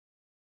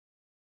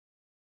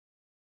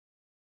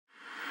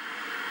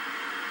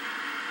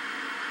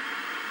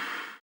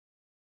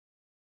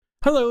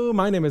Hello,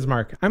 my name is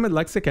Mark. I'm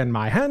Dyslexic and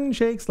my hand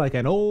shakes like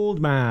an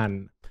old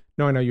man.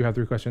 Now I know you have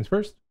 3 questions.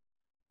 First,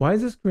 why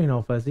is the screen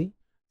all fuzzy?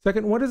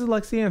 Second, what is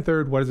dyslexia? And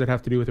third, what does it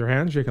have to do with your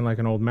hand shaking like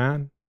an old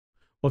man?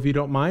 Well, if you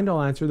don't mind,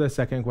 I'll answer the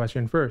second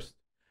question first.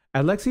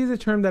 Dyslexia is a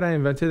term that I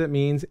invented that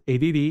means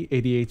ADD,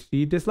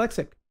 ADHD,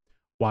 dyslexic.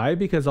 Why?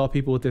 Because all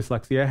people with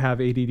dyslexia have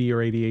ADD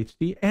or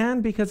ADHD,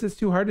 and because it's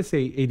too hard to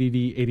say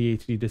ADD,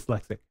 ADHD,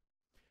 dyslexic.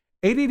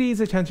 ADD is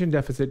attention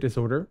deficit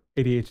disorder.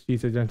 ADHD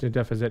is attention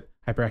deficit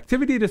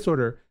hyperactivity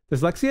disorder.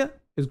 Dyslexia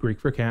is Greek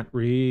for can't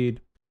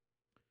read.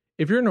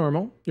 If you're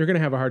normal, you're going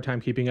to have a hard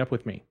time keeping up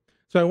with me.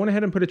 So I went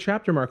ahead and put a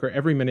chapter marker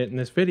every minute in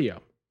this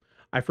video.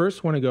 I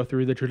first want to go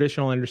through the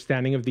traditional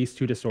understanding of these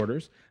 2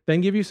 disorders,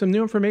 then give you some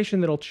new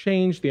information that'll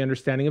change the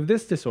understanding of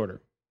this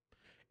disorder.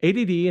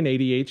 ADD and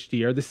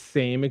ADHD are the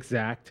same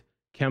exact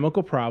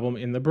chemical problem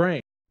in the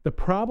brain. The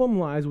problem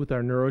lies with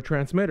our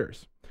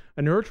neurotransmitters.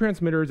 A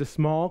neurotransmitter is a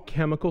small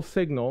chemical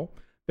signal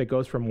that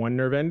goes from one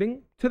nerve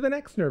ending to the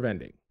next nerve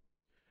ending.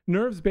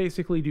 Nerves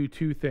basically do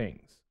 2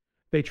 things.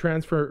 They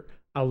transfer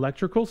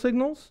electrical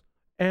signals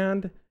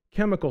and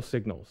chemical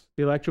signals.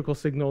 The electrical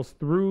signals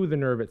through the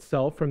nerve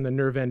itself from the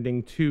nerve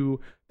ending to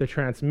the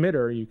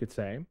transmitter, you could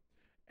say,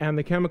 and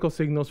the chemical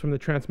signals from the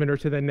transmitter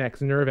to the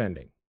next nerve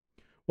ending.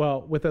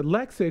 Well, with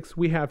dyslexics,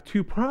 we have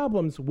 2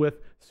 problems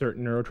with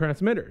certain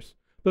neurotransmitters.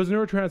 Those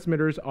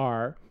neurotransmitters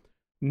are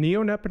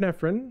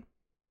norepinephrine,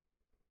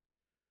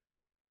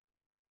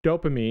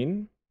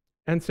 dopamine,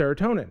 and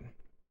serotonin.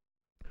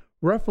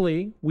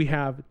 Roughly, we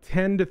have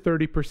 10 to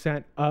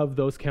 30% of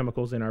those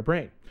chemicals in our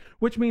brain,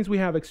 which means we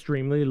have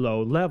extremely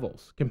low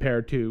levels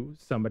compared to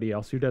somebody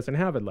else who doesn't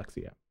have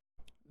dyslexia.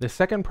 The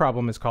second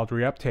problem is called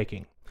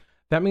reuptaking.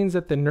 That means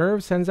that the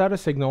nerve sends out a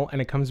signal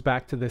and it comes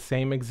back to the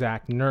same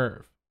exact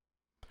nerve.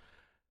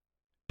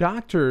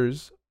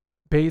 Doctors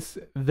base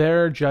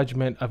their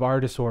judgment of our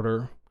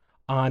disorder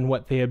on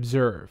what they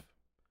observe.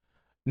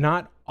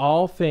 Not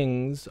all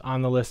things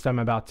on the list I'm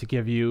about to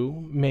give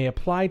you may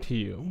apply to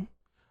you,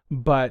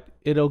 but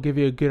it'll give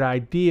you a good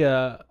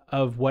idea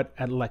of what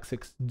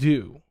dyslexics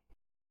do.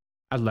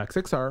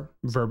 Dyslexics are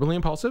verbally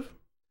impulsive,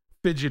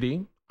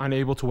 fidgety,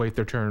 unable to wait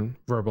their turn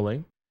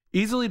verbally,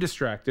 easily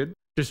distracted,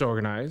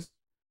 disorganized,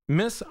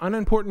 miss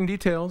unimportant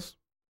details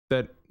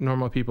that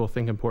normal people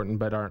think important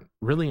but aren't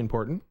really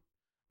important,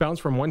 bounce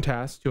from one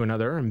task to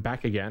another and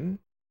back again,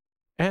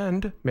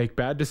 and make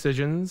bad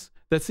decisions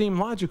that seem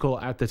logical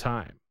at the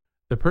time.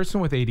 The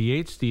person with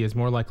ADHD is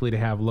more likely to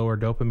have lower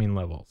dopamine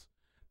levels.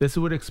 This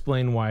would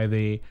explain why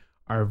they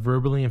are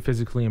verbally and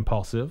physically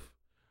impulsive,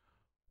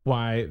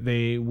 why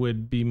they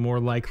would be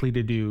more likely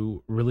to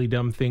do really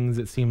dumb things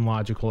that seem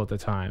logical at the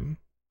time,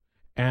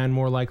 and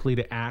more likely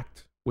to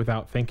act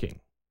without thinking.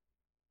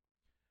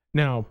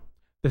 Now,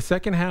 the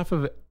second half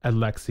of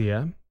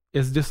dyslexia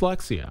is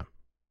dyslexia.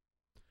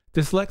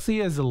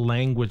 Dyslexia is a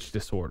language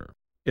disorder.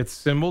 It's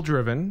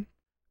symbol-driven,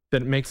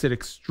 that makes it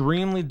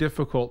extremely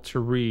difficult to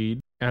read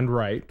and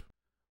write.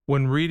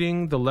 When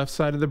reading, the left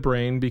side of the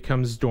brain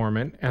becomes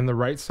dormant and the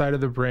right side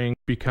of the brain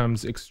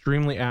becomes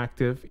extremely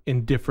active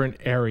in different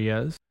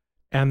areas,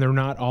 and they're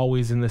not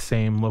always in the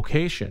same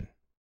location.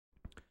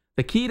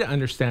 The key to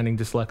understanding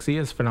dyslexia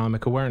is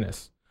phonemic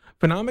awareness.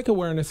 Phonemic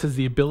awareness is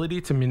the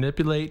ability to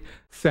manipulate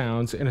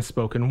sounds in a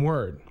spoken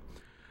word.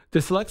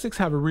 Dyslexics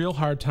have a real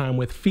hard time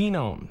with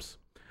phonemes.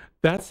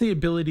 That's the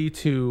ability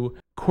to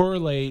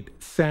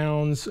correlate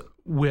sounds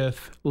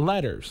with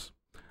letters,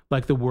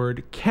 like the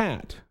word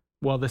cat.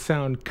 Well, the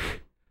sound k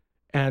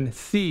and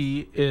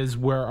c is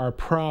where our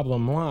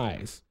problem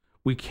lies.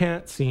 We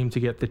can't seem to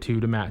get the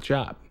 2 to match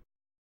up.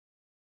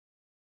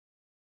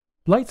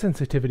 Light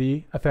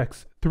sensitivity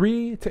affects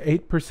 3 to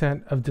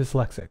 8% of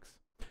dyslexics.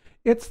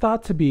 It's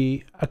thought to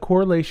be a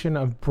correlation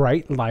of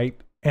bright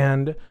light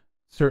and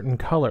certain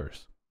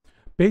colors.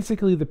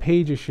 Basically, the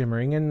page is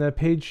shimmering and the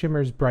page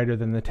shimmers brighter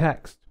than the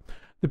text.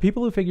 The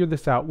people who figured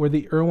this out were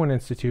the Irwin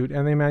Institute,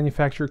 and they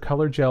manufacture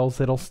color gels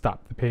that'll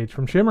stop the page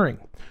from shimmering.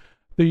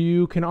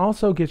 You can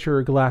also get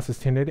your glasses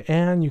tinted,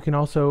 and you can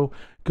also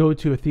go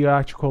to a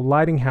theatrical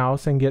lighting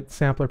house and get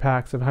sampler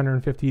packs of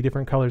 150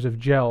 different colors of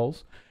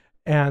gels,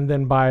 and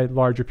then buy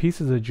larger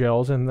pieces of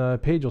gels and the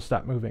page will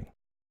stop moving.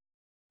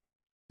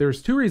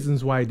 There's 2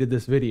 reasons why I did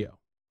this video.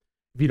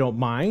 If you don't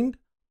mind,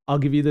 I'll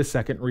give you the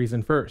second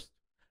reason first.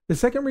 The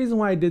second reason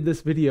why I did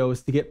this video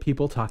is to get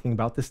people talking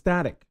about the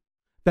static.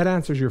 That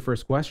answers your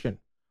first question.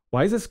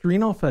 Why is the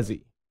screen all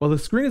fuzzy? Well, the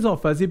screen is all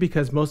fuzzy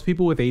because most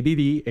people with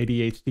ADD,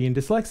 ADHD, and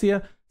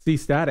dyslexia see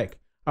static.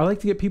 I like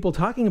to get people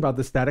talking about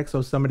the static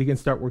so somebody can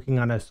start working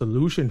on a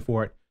solution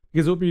for it,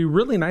 because it would be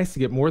really nice to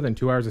get more than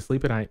 2 hours of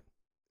sleep at night.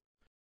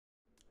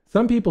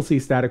 Some people see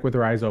static with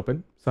their eyes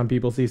open. Some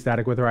people see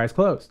static with their eyes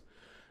closed.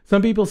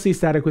 Some people see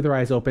static with their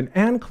eyes open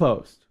and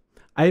closed.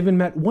 I even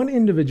met one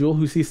individual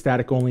who sees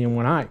static only in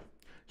one eye.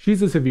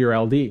 She's a severe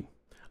LD.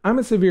 I'm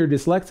a severe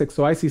dyslexic,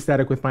 so I see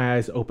static with my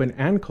eyes open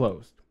and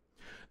closed.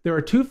 There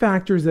are 2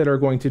 factors that are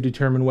going to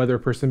determine whether a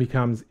person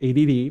becomes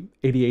ADD,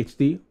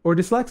 ADHD, or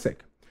dyslexic.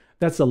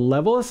 That's the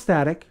level of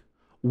static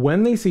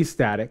when they see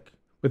static,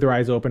 with their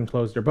eyes open,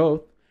 closed, or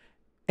both,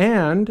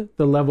 and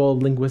the level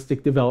of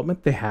linguistic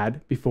development they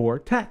had before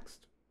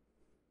text.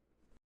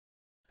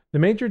 The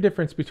major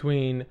difference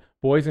between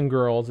boys and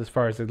girls as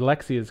far as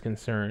dyslexia is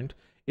concerned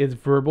is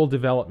verbal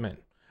development.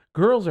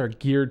 Girls are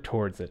geared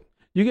towards it.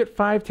 You get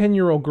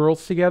 5-10-year-old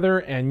girls together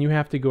and you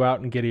have to go out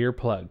and get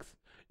earplugs.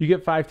 You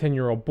get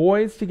 5-10-year-old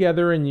boys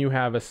together and you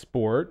have a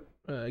sport,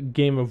 a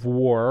game of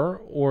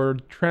war, or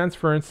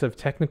transference of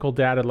technical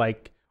data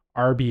like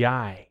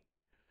RBI.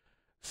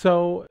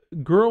 So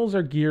girls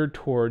are geared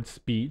towards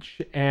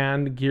speech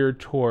and geared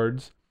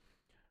towards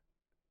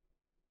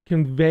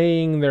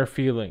conveying their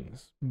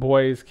feelings.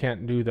 Boys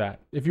can't do that.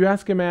 If you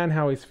ask a man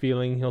how he's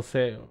feeling, he'll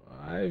say,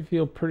 I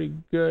feel pretty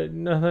good,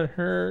 nothing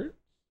hurts.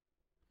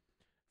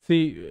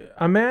 See,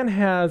 a man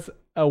has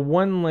a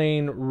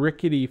one-lane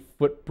rickety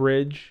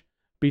footbridge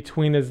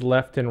between his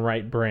left and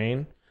right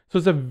brain, so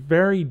it's a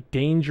very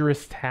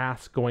dangerous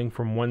task going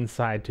from one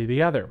side to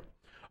the other.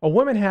 A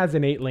woman has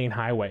an 8-lane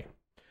highway.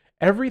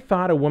 Every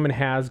thought a woman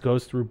has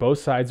goes through both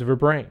sides of her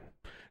brain.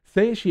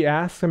 Say she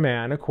asks a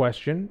man a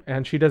question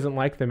and she doesn't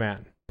like the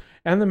man,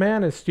 and the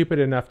man is stupid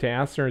enough to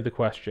answer the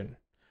question,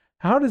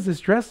 how does this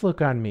dress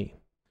look on me?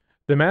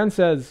 The man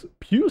says,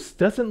 puce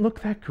doesn't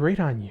look that great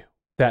on you.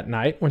 That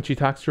night, when she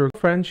talks to her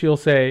friend, she'll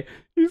say,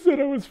 he said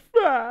I was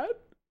fat.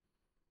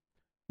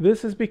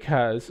 This is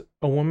because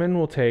a woman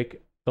will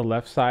take the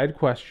left side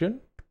question,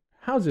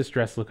 how's this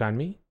dress look on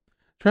me?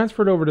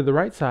 Transfer it over to the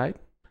right side,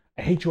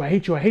 I hate you, I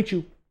hate you, I hate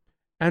you.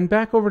 And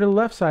back over to the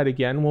left side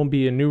again will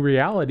be a new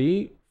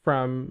reality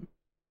from,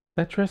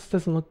 that dress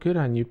doesn't look good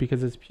on you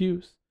because it's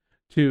puce,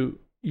 to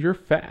you're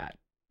fat.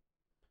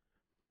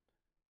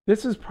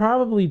 This is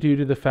probably due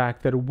to the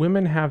fact that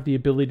women have the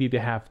ability to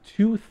have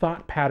two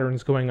thought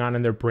patterns going on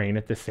in their brain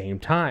at the same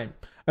time.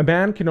 A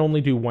man can only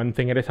do one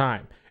thing at a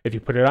time. If you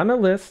put it on a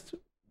list,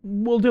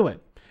 we'll do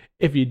it.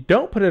 If you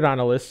don't put it on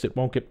a list, it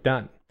won't get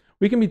done.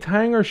 We can be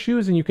tying our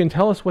shoes and you can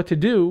tell us what to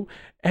do,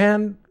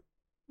 and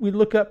we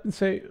look up and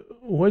say,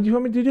 what do you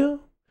want me to do?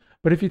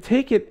 But if you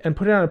take it and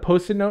put it on a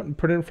Post-it note and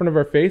put it in front of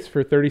our face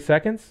for 30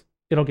 seconds,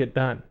 it'll get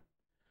done.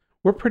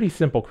 We're pretty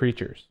simple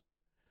creatures.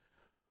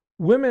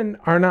 Women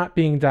are not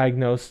being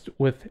diagnosed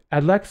with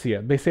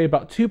dyslexia. They say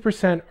about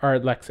 2% are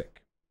dyslexic.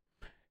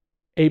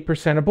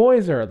 8% of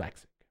boys are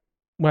dyslexic.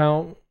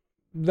 Well,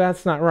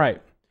 that's not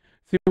right.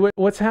 See,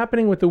 what's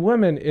happening with the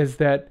women is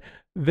that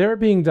they're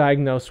being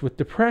diagnosed with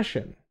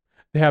depression.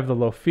 They have the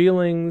low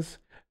feelings,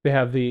 they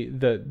have the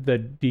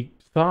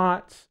deep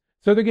thoughts,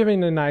 so they're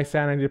giving a nice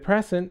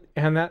antidepressant,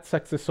 and that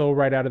sucks the soul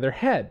right out of their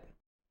head.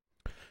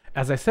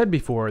 As I said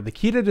before, the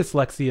key to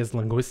dyslexia is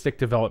linguistic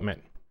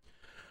development.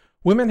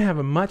 Women have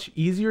a much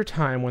easier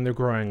time when they're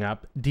growing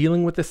up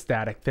dealing with the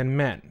static than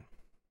men.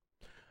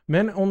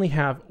 Men only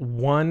have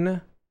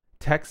one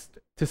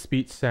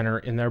text-to-speech center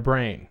in their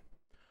brain.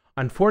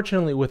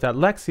 Unfortunately, with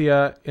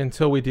dyslexia,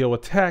 until we deal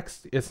with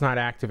text, it's not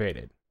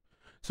activated.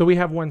 So we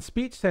have one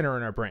speech center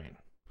in our brain.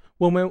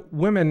 Well,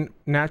 women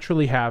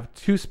naturally have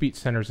two speech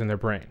centers in their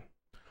brain.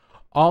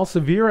 All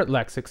severe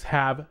dyslexics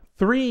have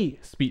 3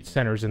 speech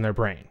centers in their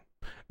brain.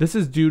 This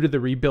is due to the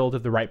rebuild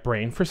of the right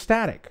brain for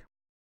static.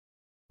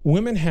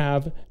 Women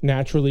have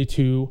naturally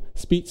 2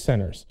 speech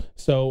centers.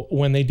 So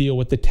when they deal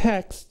with the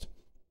text,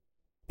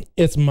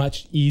 it's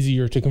much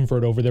easier to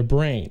convert over their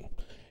brain.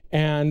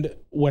 And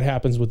what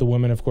happens with the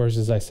women, of course,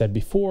 as I said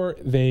before,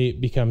 they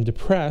become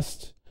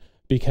depressed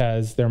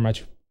because they're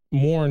much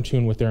more in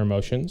tune with their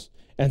emotions.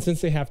 And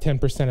since they have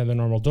 10% of the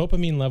normal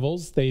dopamine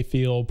levels, they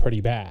feel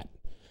pretty bad.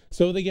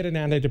 So they get an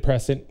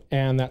antidepressant,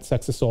 and that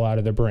sucks the soul out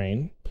of their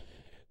brain.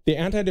 The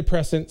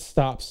antidepressant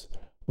stops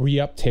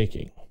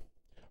reuptaking.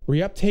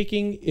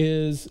 Reuptaking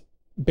is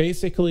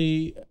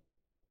basically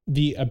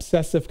the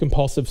obsessive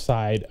compulsive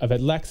side of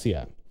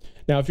dyslexia.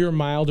 Now, if you're a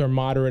mild or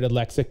moderate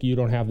dyslexic, you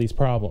don't have these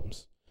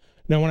problems.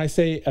 Now, when I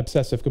say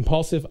obsessive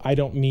compulsive, I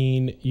don't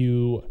mean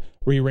you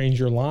rearrange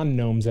your lawn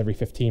gnomes every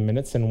 15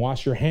 minutes and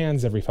wash your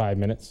hands every 5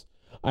 minutes.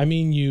 I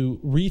mean you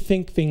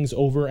rethink things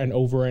over and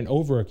over and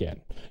over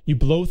again. You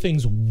blow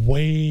things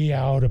way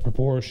out of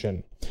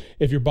proportion.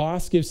 If your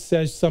boss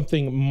says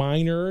something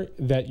minor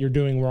that you're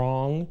doing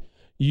wrong,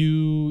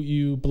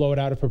 you blow it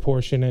out of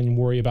proportion and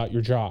worry about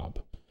your job.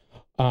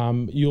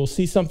 You'll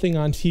see something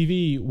on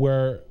TV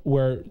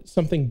where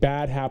something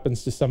bad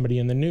happens to somebody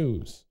in the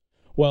news.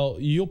 Well,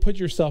 you'll put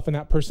yourself in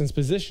that person's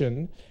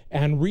position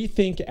and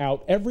rethink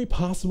out every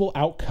possible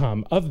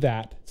outcome of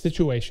that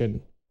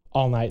situation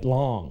all night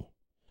long.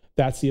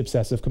 That's the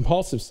obsessive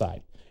compulsive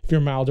side. If you're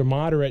mild or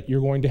moderate,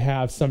 you're going to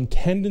have some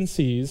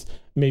tendencies,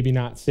 maybe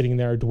not sitting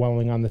there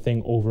dwelling on the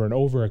thing over and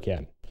over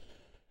again.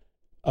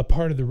 A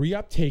part of the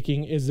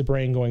reuptaking is the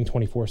brain going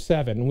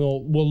 24/7.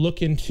 We'll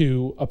look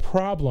into a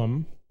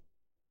problem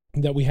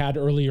that we had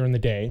earlier in the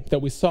day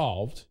that we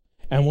solved,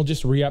 and we'll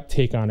just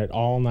reuptake on it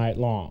all night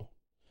long.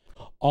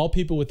 All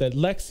people with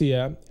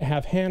dyslexia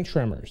have hand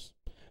tremors.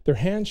 Their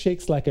hand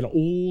shakes like an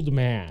old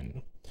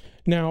man.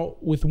 Now,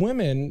 with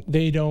women,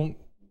 they don't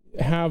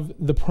have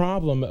the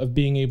problem of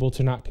being able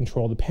to not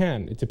control the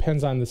pen. It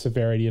depends on the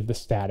severity of the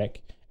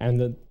static and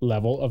the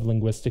level of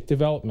linguistic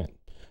development.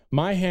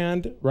 My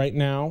hand right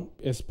now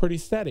is pretty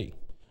steady.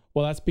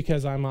 Well, that's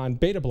because I'm on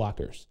beta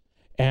blockers,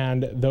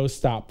 and those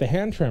stop the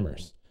hand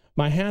tremors.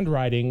 My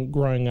handwriting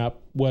growing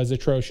up was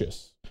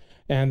atrocious.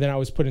 And then I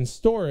was put in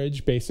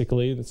storage,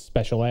 basically, the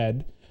special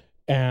ed,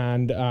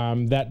 and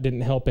that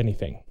didn't help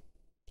anything.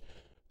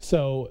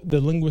 So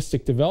the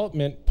linguistic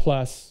development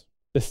plus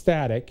the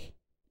static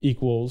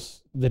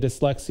equals the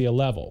dyslexia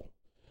level.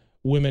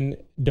 Women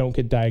don't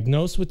get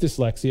diagnosed with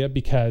dyslexia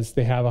because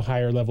they have a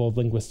higher level of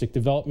linguistic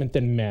development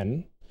than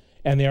men,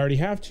 and they already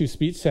have 2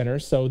 speech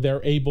centers, so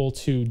they're able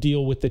to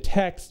deal with the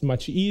text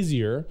much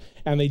easier,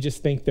 and they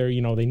just think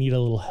they need a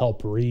little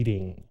help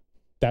reading,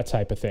 that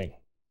type of thing.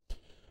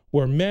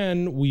 Where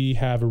men, we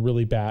have a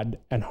really bad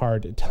and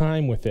hard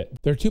time with it.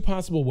 There are 2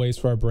 possible ways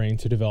for our brain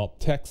to develop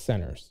text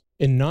centers.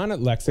 In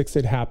non-dyslexics,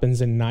 it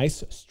happens in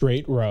nice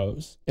straight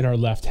rows in our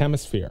left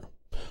hemisphere.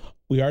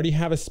 We already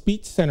have a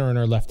speech center in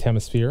our left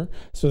hemisphere,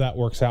 so that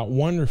works out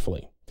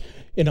wonderfully.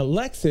 In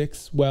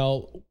dyslexics,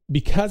 well,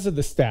 because of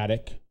the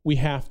static, we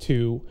have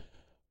to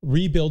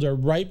rebuild our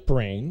right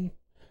brain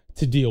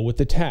to deal with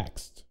the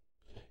text.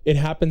 It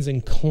happens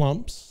in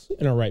clumps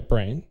in our right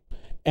brain,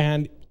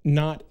 and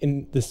not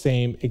in the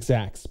same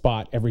exact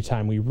spot every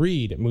time we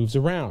read. It moves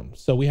around.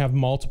 So we have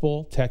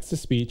multiple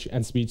text-to-speech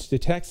and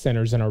speech-to-text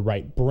centers in our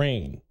right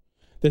brain.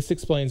 This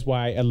explains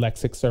why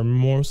dyslexics are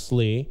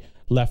mostly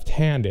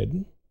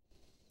left-handed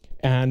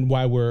and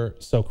why we're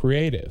so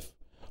creative.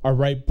 Our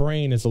right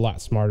brain is a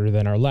lot smarter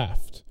than our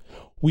left.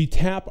 We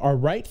tap our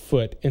right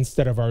foot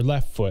instead of our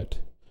left foot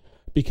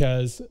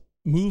because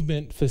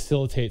movement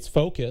facilitates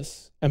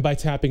focus, and by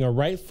tapping our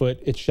right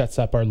foot, it shuts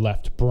up our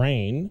left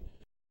brain.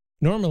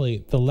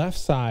 Normally, the left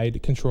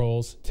side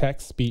controls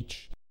text,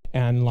 speech,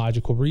 and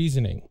logical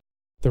reasoning.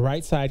 The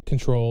right side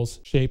controls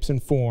shapes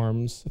and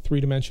forms,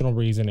 3-dimensional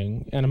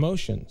reasoning, and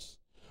emotions.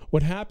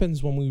 What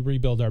happens when we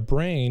rebuild our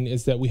brain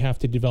is that we have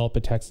to develop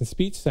a text and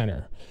speech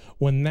center.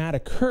 When that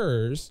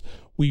occurs,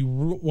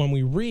 when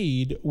we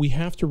read, we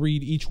have to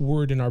read each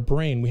word in our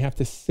brain. We have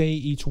to say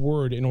each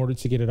word in order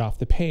to get it off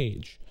the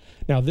page.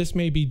 Now, this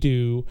may be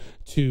due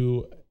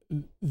to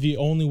the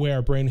only way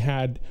our brain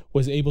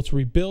was able to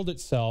rebuild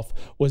itself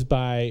was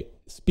by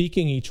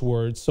speaking each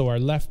word so our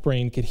left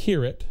brain could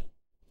hear it,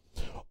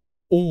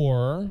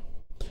 or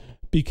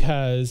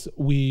because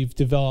we've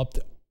developed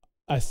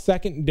a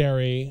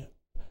secondary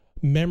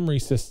memory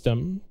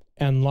system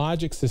and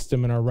logic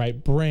system in our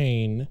right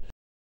brain.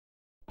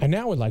 I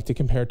now would like to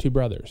compare 2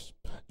 brothers,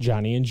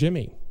 Johnny and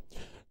Jimmy.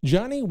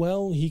 Johnny,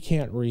 well, he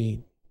can't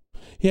read.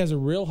 He has a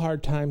real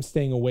hard time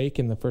staying awake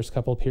in the first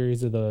couple of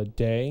periods of the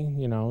day.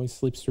 He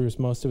sleeps through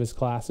most of his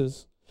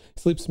classes. He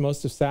sleeps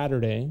most of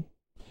Saturday.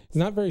 He's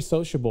not very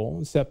sociable,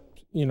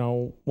 except,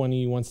 when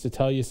he wants to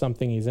tell you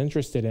something he's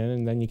interested in,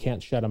 and then you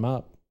can't shut him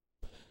up.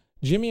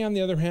 Jimmy, on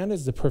the other hand,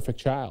 is the perfect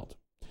child.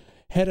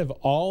 Head of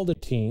all the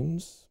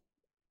teams,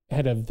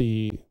 head of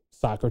the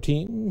soccer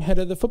team, head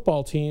of the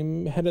football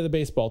team, head of the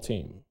baseball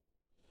team.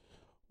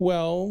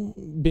 Well,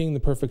 being the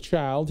perfect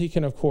child, he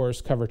can, of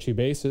course, cover 2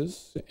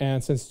 bases.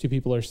 And since 2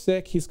 people are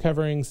sick, he's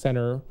covering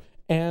center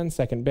and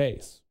second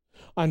base.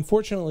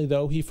 Unfortunately,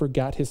 though, he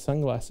forgot his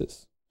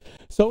sunglasses.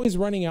 So he's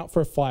running out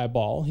for a fly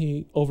ball.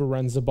 He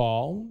overruns the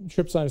ball,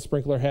 trips on a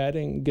sprinkler head,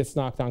 and gets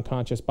knocked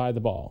unconscious by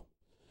the ball.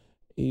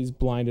 He's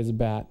blind as a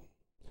bat.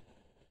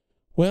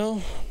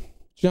 Well,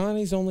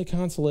 Johnny's only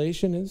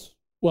consolation is,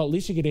 well, at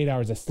least you get 8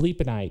 hours of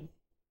sleep a night.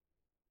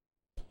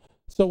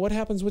 So what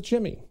happens with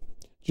Jimmy?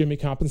 Jimmy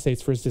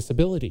compensates for his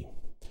disability.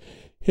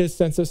 His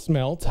sense of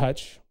smell,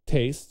 touch,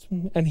 taste,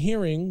 and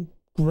hearing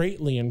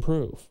greatly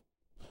improve.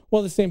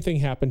 Well, the same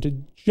thing happened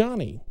to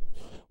Johnny.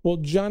 Well,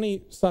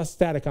 Johnny saw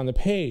static on the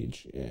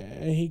page,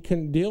 and he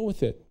couldn't deal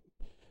with it.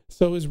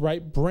 So his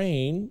right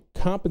brain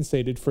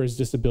compensated for his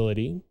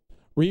disability,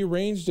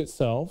 rearranged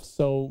itself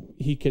so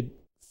he could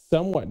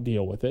somewhat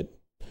deal with it,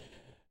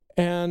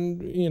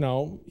 and,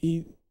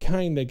 he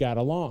kind of got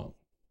along.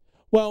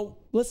 Well,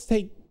 let's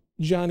take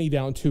Johnny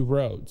down 2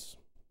 roads.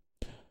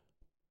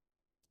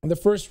 The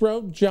first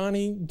road,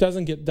 Johnny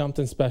doesn't get dumped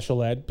in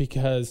special ed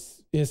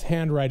because his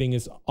handwriting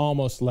is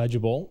almost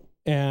legible,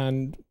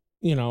 and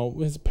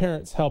his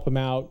parents help him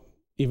out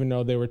even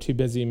though they were too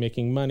busy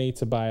making money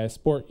to buy a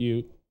sport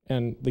ute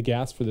and the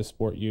gas for the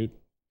sport ute.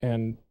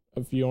 And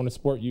if you own a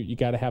sport ute, you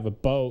got to have a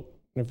boat,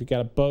 and if you got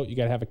a boat, you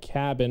got to have a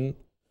cabin.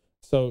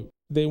 So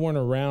they weren't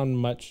around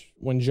much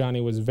when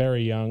Johnny was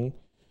very young.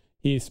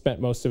 He spent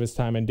most of his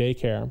time in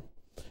daycare.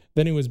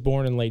 Then he was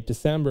born in late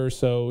December,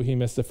 so he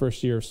missed the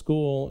first year of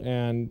school,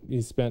 and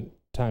he spent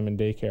time in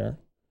daycare.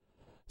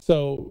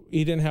 So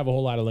he didn't have a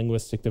whole lot of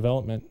linguistic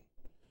development.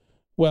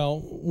 Well,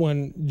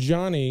 when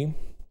Johnny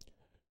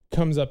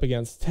comes up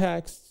against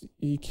text,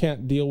 he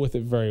can't deal with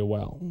it very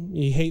well.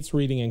 He hates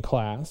reading in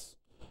class.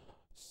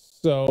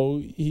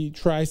 So he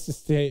tries to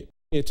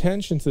pay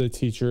attention to the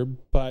teacher,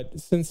 but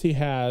since he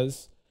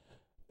has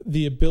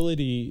the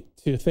ability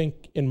to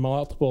think in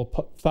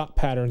multiple thought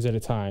patterns at a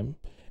time,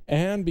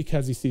 and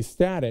because he sees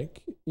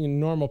static,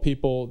 normal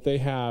people, they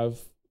have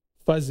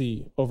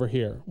fuzzy over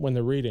here when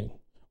they're reading.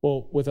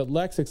 Well, with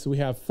dyslexics, we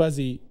have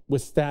fuzzy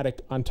with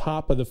static on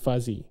top of the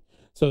fuzzy.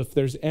 So if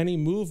there's any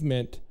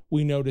movement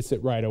we notice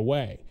it right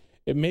away.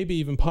 It may be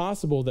even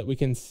possible that we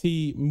can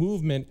see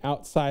movement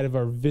outside of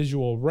our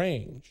visual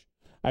range.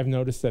 I've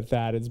noticed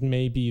that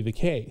may be the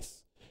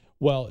case.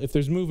 Well, if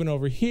there's movement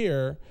over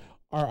here,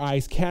 our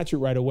eyes catch it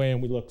right away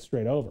and we look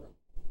straight over.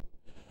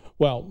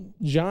 Well,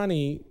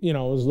 Johnny,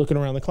 was looking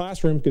around the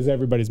classroom because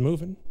everybody's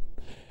moving.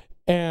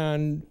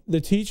 And the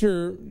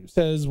teacher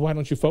says, "Why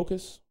don't you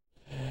focus?"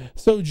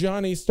 So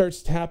Johnny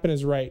starts tapping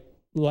his right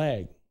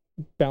leg,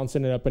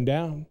 bouncing it up and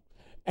down.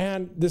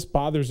 And this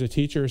bothers the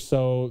teacher,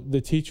 so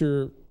the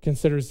teacher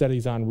considers that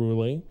he's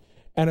unruly.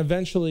 And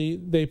eventually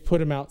they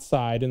put him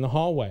outside in the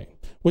hallway,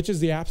 which is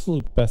the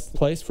absolute best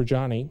place for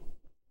Johnny.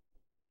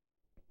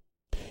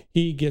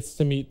 He gets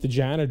to meet the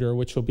janitor,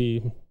 which will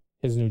be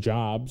his new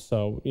job.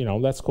 So,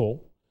 that's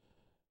cool.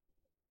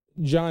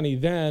 Johnny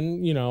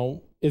then,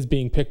 is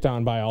being picked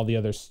on by all the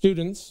other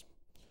students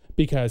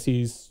because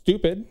he's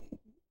stupid.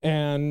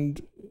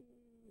 And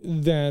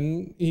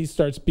then he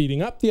starts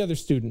beating up the other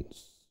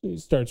students. He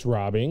starts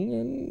robbing,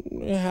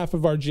 and half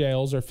of our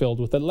jails are filled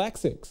with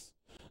dyslexics.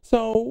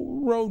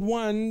 So road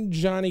one,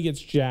 Johnny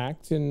gets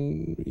jacked,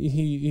 and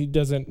he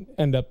doesn't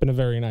end up in a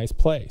very nice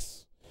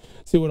place.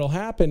 See, what will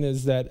happen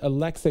is that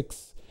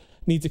dyslexics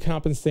need to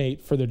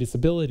compensate for their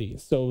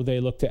disabilities. So they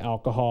look to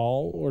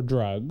alcohol or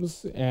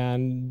drugs,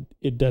 and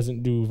it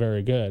doesn't do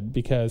very good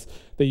because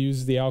they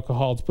use the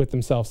alcohol to put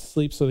themselves to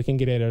sleep so they can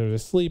get out of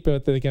sleep,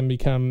 but they can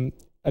become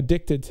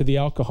addicted to the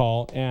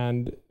alcohol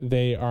and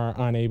they are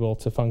unable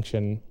to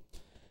function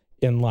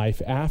in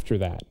life after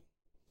that.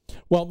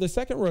 Well, the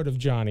second road of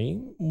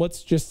Johnny,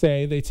 let's just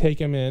say they take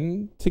him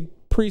in to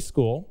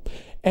preschool,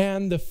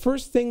 and the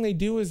first thing they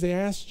do is they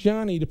ask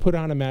Johnny to put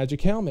on a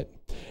magic helmet.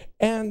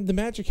 And the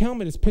magic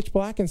helmet is pitch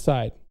black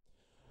inside.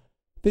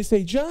 They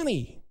say,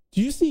 "Johnny,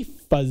 do you see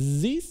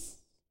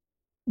fuzzies?"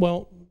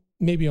 Well,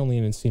 maybe only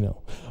in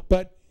Encino.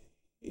 But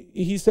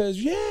he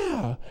says,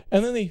 "Yeah."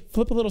 And then they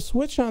flip a little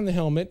switch on the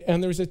helmet,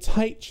 and there's a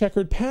tight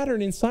checkered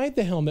pattern inside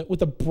the helmet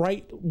with a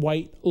bright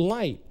white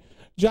light.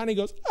 Johnny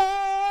goes,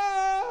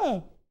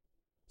 "Ah!"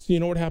 So you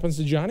know what happens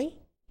to Johnny?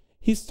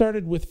 He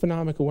started with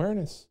phonemic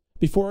awareness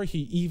before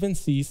he even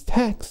sees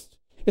text.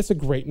 It's a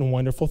great and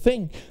wonderful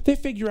thing. They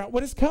figure out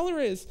what his color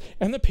is,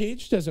 and the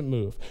page doesn't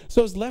move.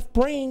 So his left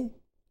brain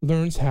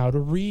learns how to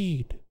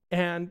read.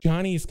 And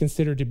Johnny is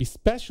considered to be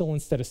special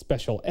instead of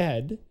special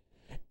ed,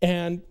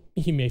 and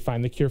he may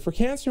find the cure for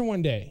cancer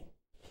one day.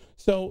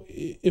 So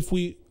if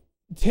we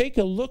take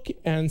a look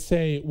and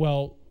say,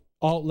 well,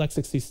 all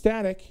dyslexic see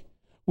static,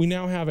 we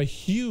now have a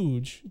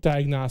huge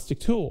diagnostic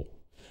tool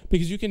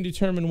because you can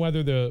determine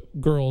whether the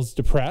girl's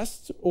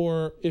depressed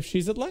or if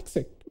she's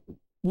dyslexic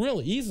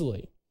really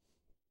easily.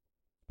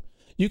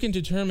 You can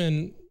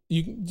determine,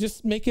 you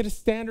just make it a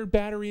standard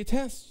battery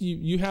test.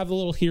 You have the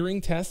little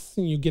hearing tests,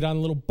 and you get on a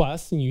little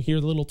bus and you hear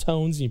the little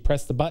tones and you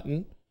press the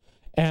button,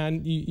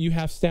 and you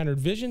have standard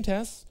vision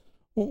tests.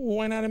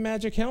 Why not a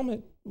magic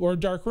helmet or a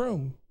dark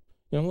room?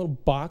 A little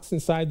box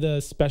inside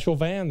the special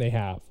van they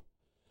have.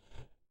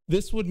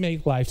 This would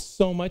make life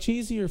so much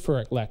easier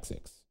for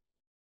dyslexics.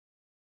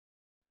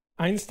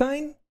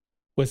 Einstein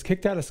was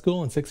kicked out of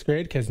school in 6th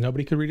grade because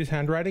nobody could read his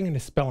handwriting and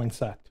his spelling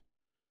sucked.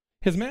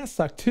 His math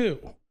sucked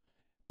too,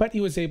 but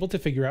he was able to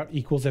figure out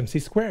equals MC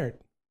squared.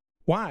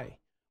 Why?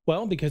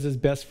 Well, because his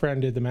best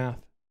friend did the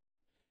math.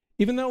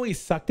 Even though he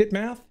sucked at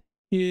math,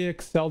 he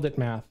excelled at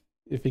math,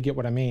 if you get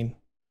what I mean.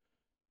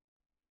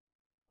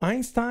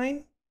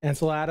 Einstein,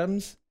 Ansel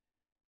Adams,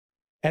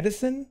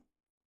 Edison,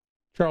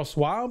 Charles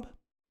Schwab,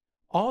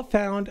 all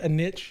found a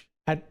niche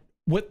at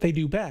what they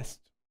do best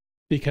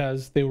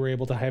because they were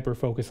able to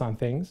hyper-focus on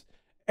things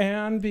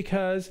and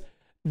because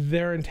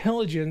their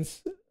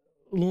intelligence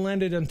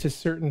lended them to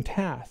certain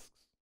tasks.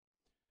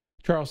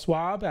 Charles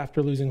Schwab,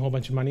 after losing a whole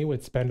bunch of money,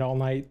 would spend all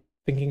night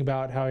thinking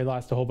about how he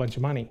lost a whole bunch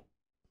of money.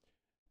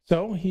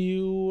 So he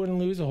wouldn't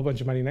lose a whole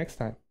bunch of money next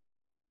time.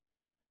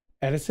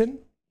 Edison,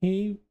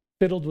 he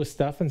fiddled with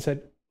stuff and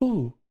said,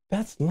 "Ooh,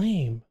 that's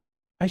lame.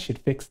 I should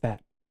fix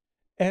that."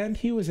 And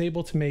he was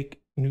able to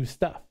make new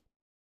stuff.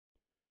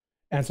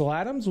 Ansel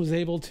Adams was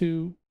able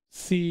to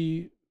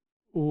see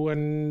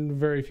when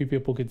very few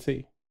people could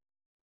see.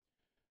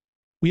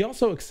 We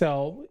also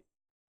excel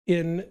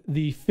in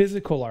the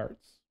physical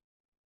arts,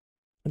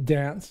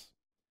 dance,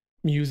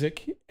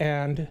 music,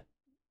 and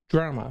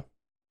drama.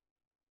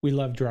 We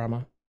love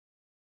drama.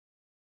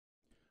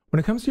 When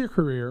it comes to your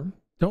career,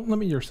 don't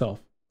limit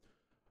yourself.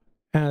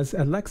 As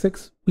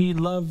dyslexics, we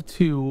love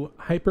to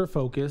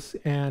hyper-focus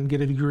and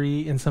get a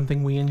degree in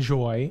something we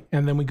enjoy,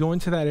 and then we go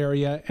into that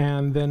area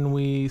and then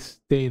we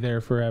stay there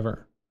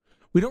forever.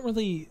 We don't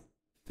really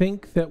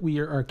think that we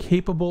are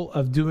capable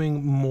of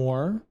doing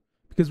more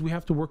because we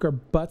have to work our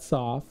butts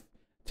off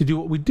to do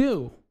what we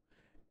do.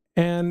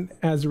 And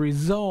as a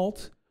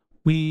result,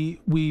 we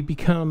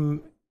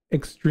become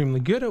extremely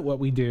good at what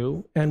we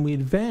do and we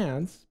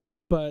advance,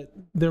 but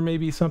there may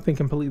be something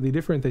completely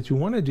different that you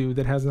want to do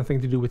that has nothing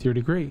to do with your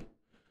degree.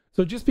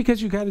 So just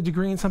because you got a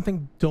degree in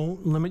something,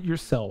 don't limit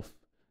yourself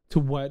to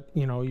what,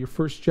 your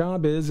first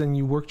job is and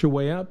you worked your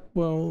way up.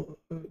 Well,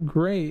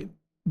 great,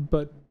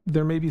 but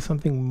there may be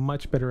something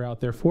much better out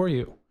there for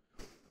you.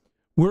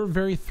 We're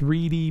very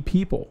 3D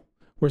people,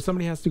 where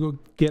somebody has to go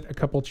get a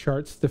couple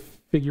charts to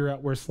figure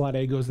out where slot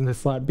A goes into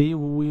slot B.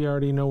 We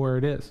already know where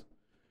it is.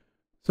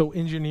 So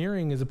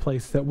engineering is a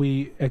place that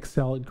we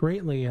excel at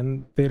greatly,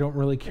 and they don't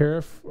really care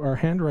if our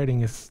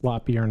handwriting is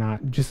sloppy or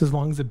not, just as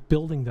long as the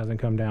building doesn't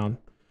come down.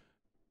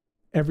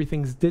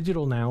 Everything's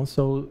digital now,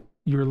 so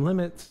your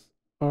limits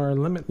are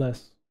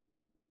limitless.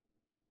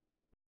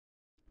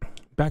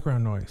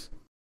 Background noise.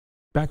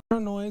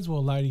 Background noise will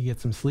allow you to get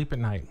some sleep at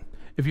night.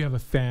 If you have a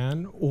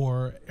fan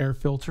or air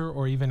filter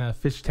or even a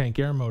fish tank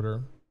air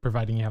motor,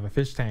 providing you have a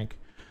fish tank,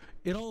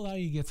 it'll allow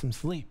you to get some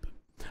sleep.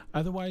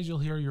 Otherwise, you'll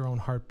hear your own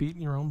heartbeat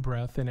and your own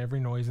breath and every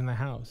noise in the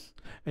house,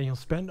 and you'll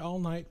spend all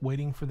night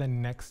waiting for the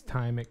next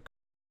time it.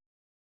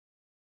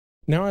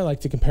 Now I like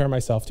to compare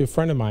myself to a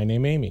friend of mine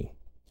named Amy.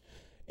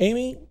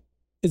 Amy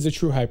is a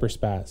true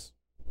hyperspaz,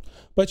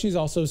 but she's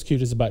also as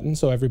cute as a button,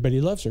 so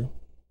everybody loves her.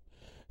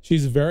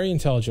 She's a very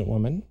intelligent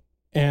woman,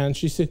 and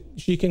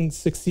she can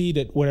succeed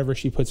at whatever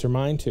she puts her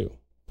mind to.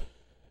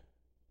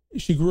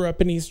 She grew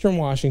up in Eastern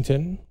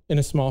Washington in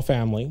a small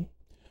family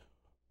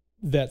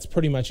that's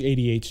pretty much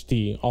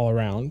ADHD all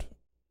around.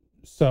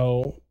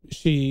 So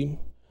she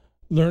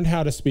learned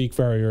how to speak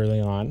very early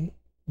on,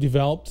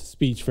 developed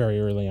speech very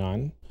early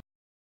on.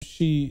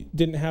 She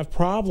didn't have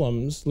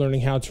problems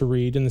learning how to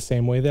read in the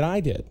same way that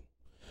I did.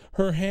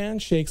 Her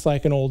hand shakes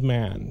like an old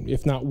man,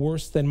 if not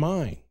worse than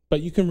mine,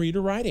 but you can read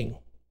her writing.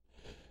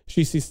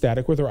 She sees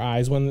static with her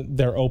eyes when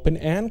they're open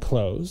and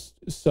closed,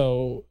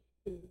 so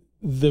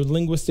the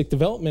linguistic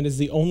development is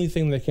the only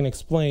thing that can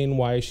explain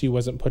why she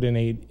wasn't put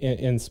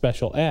in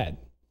special ed.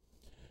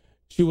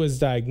 She was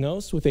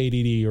diagnosed with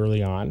ADD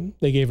early on.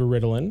 They gave her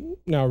Ritalin.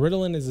 Now,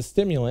 Ritalin is a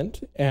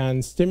stimulant,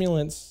 and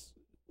stimulants,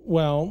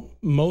 well,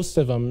 most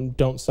of them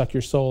don't suck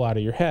your soul out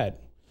of your head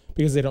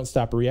because they don't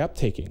stop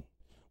reuptaking.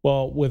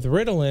 Well, with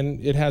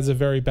Ritalin, it has a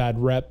very bad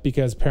rep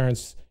because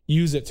parents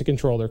use it to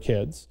control their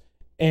kids,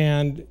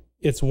 and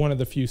it's one of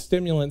the few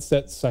stimulants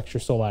that sucks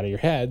your soul out of your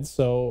head,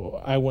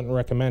 so I wouldn't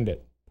recommend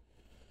it.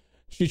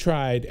 She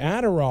tried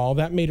Adderall.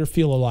 That made her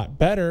feel a lot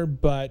better,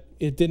 but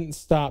it didn't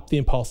stop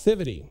the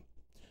impulsivity.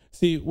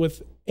 See,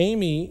 with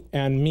Amy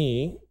and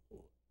me,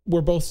 we're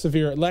both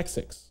severe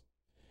lexics.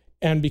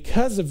 And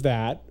because of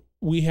that,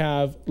 we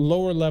have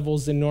lower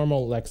levels than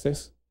normal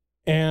lexics,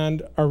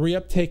 and our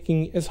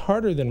reuptaking is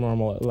harder than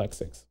normal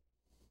lexics.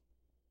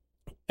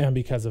 And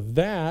because of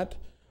that,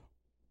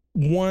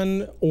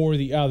 one or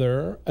the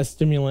other, a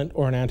stimulant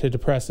or an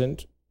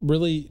antidepressant,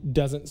 really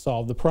doesn't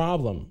solve the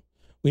problem.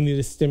 We need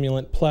a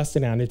stimulant plus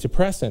an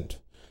antidepressant.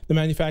 The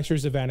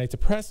manufacturers of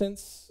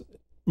antidepressants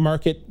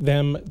market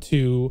them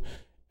to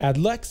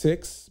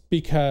adlexics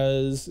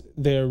because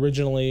they're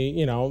originally,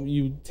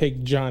 you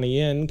take Johnny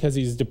in because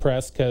he's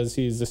depressed because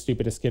he's the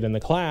stupidest kid in the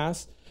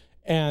class,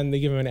 and they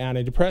give him an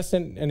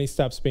antidepressant and he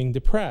stops being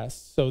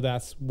depressed. So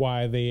that's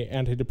why the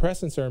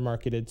antidepressants are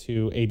marketed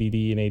to ADD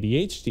and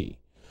ADHD.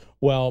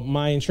 Well,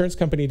 my insurance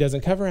company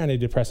doesn't cover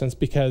antidepressants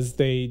because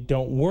they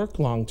don't work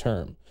long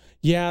term.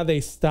 Yeah,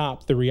 they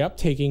stop the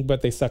reuptaking,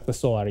 but they suck the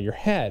soul out of your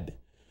head.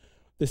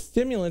 The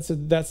stimulants,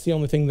 that's the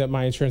only thing that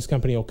my insurance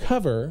company will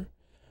cover.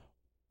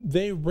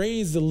 They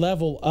raise the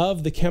level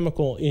of the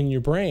chemical in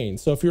your brain.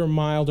 So if you're a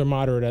mild or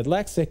moderate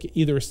adlexic,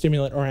 either a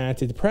stimulant or an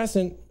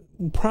antidepressant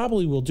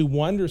probably will do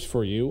wonders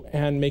for you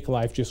and make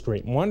life just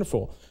great and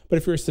wonderful. But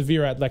if you're a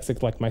severe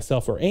adlexic like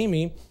myself or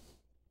Amy,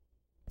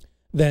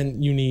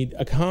 then you need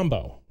a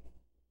combo.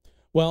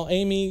 Well,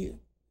 Amy,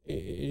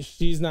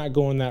 she's not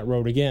going that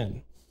road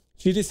again.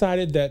 She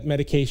decided that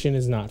medication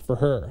is not for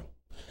her.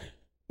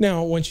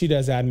 Now, when she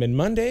does admin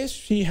Mondays,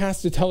 she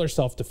has to tell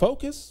herself to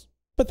focus,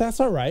 but that's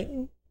all right.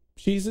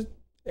 She's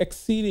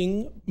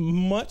exceeding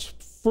much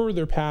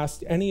further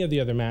past any of the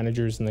other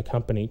managers in the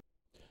company.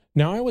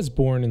 Now, I was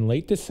born in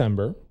late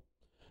December,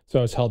 so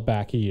I was held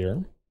back a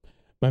year.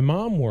 My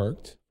mom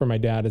worked for my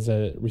dad as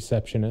a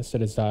receptionist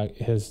at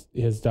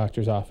his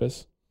doctor's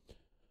office.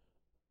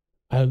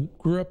 I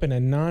grew up in a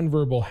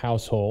nonverbal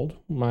household.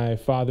 My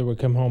father would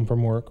come home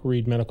from work,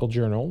 read medical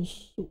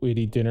journals. We'd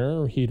eat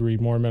dinner. He'd read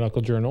more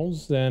medical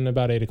journals. Then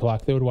about 8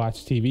 o'clock, they would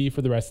watch TV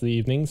for the rest of the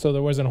evening. So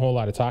there wasn't a whole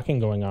lot of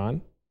talking going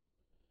on.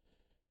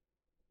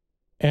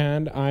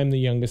 And I'm the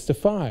youngest of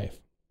 5.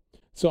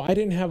 So I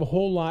didn't have a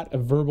whole lot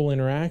of verbal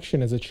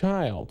interaction as a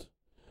child.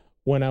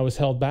 When I was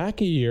held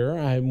back a year,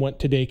 I went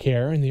to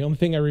daycare. And the only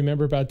thing I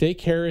remember about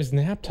daycare is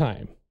nap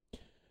time.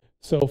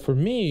 So for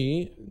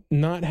me,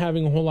 not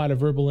having a whole lot of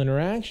verbal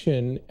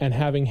interaction and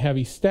having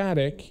heavy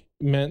static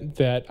meant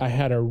that I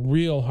had a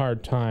real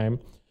hard time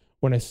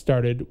when I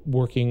started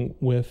working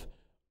with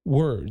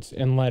words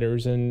and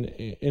letters and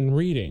in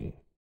reading.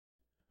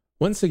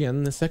 Once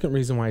again, the second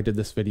reason why I did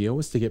this video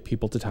was to get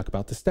people to talk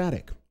about the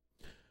static,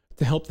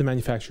 to help the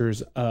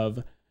manufacturers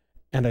of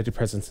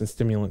antidepressants and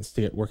stimulants to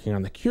get working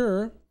on the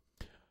cure.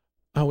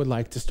 I would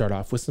like to start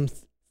off with some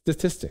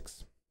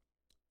statistics.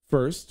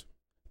 First,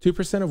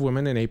 2% of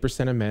women and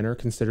 8% of men are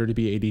considered to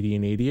be ADD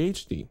and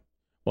ADHD.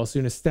 Well, as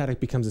soon as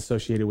static becomes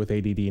associated with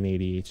ADD and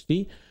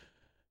ADHD,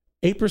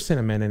 8%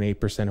 of men and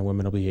 8% of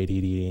women will be ADD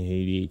and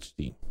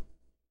ADHD.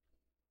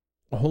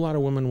 a whole lot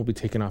of women will be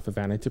taken off of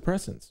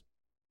antidepressants,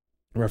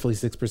 roughly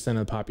 6% of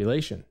the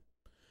population.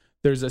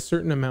 There's a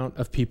certain amount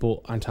of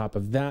people on top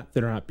of that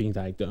that are not being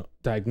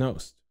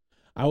diagnosed.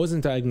 I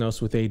wasn't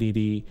diagnosed with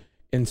ADD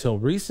until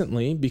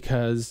recently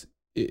because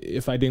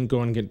if I didn't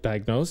go and get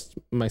diagnosed,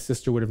 my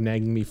sister would have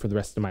nagged me for the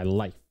rest of my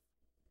life.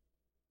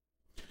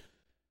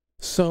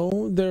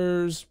 So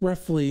there's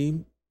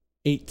roughly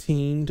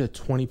 18 to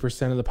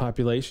 20% of the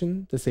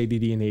population that's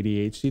ADD and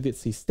ADHD that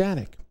see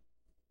static.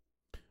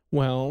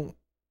 Well,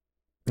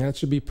 that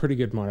should be pretty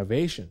good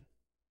motivation.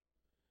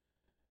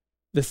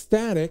 The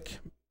static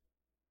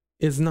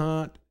is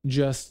not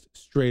just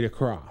straight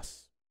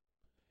across.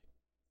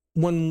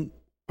 When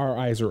our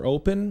eyes are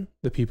open,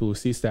 the people who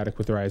see static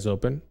with their eyes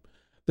open,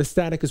 the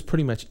static is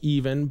pretty much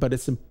even, but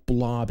it's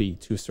blobby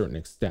to a certain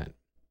extent.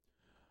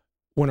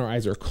 When our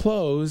eyes are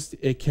closed,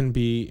 it can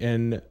be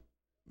in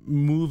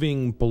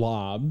moving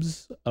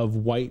blobs of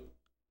white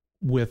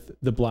with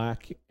the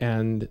black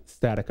and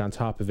static on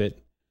top of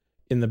it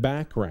in the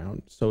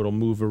background, so it'll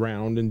move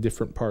around in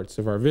different parts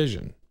of our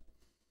vision.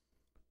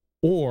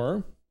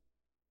 Or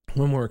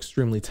when we're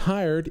extremely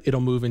tired,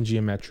 it'll move in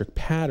geometric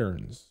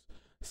patterns,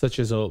 such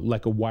as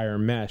like a wire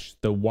mesh.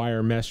 The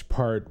wire mesh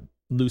part,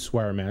 loose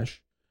wire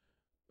mesh,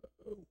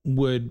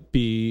 would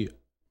be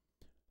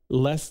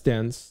less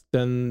dense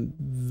than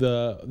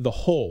the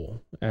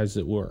whole, as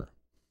it were.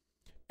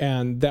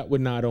 And that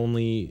would not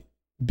only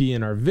be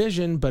in our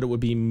vision, but it would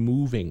be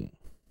moving,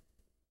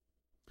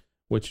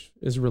 which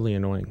is really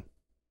annoying.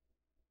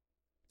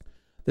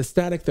 The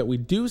static that we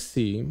do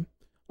see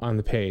on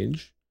the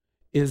page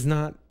is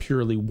not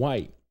purely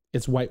white.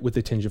 It's white with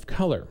a tinge of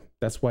color.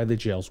 That's why the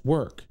gels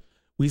work.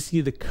 We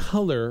see the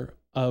color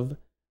of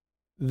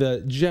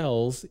the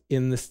gels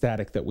in the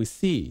static that we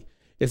see.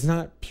 It's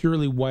not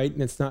purely white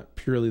and it's not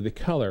purely the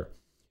color.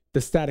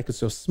 The static is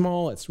so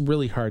small, it's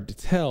really hard to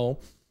tell.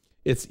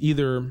 It's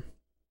either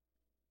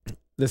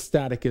the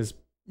static is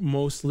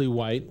mostly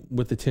white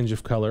with a tinge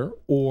of color,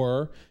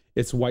 or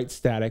it's white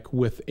static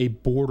with a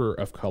border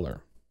of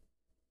color.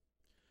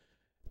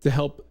 To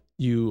help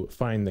you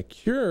find the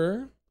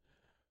cure,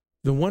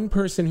 the one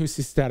person who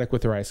sees static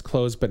with her eyes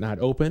closed but not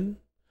open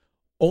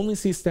only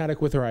sees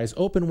static with her eyes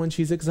open when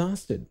she's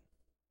exhausted.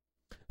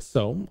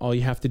 So all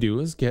you have to do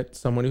is get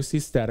someone who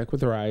sees static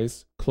with their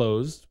eyes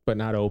closed but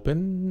not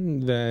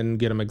open, then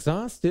get them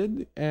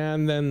exhausted,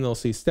 and then they'll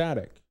see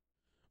static.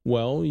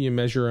 Well, you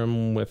measure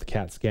them with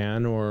CAT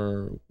scan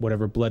or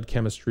whatever blood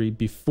chemistry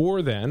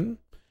before then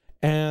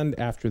and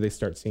after they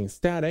start seeing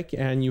static,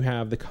 and you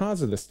have the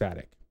cause of the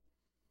static.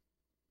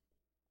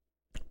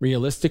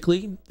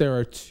 Realistically, there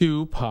are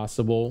two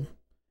possible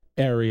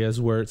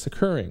areas where it's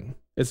occurring.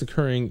 It's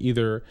occurring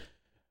either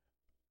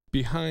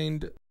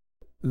behind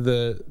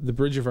the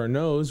bridge of our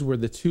nose, where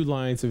the two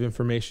lines of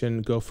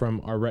information go from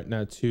our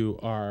retina to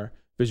our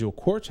visual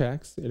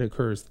cortex. It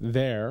occurs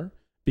there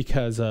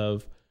because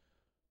of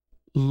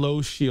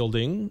low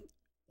shielding,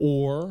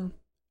 or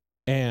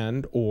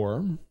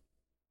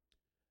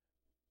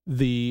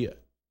the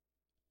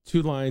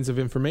two lines of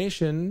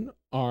information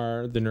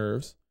are the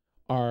nerves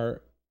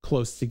are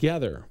close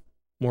together,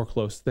 more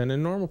close than a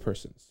normal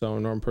person. So a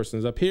normal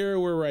person's up here,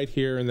 we're right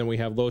here, and then we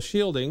have low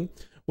shielding,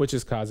 which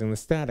is causing the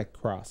static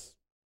cross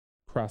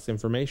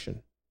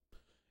information.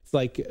 It's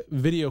like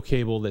video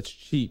cable that's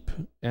cheap,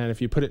 and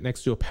if you put it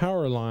next to a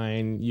power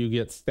line, you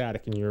get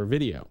static in your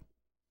video.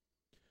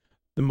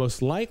 The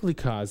most likely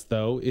cause,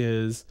 though,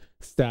 is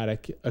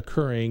static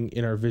occurring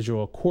in our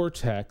visual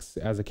cortex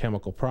as a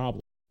chemical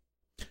problem.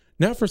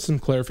 Now for some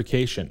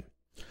clarification.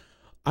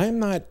 I'm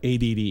not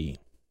ADD.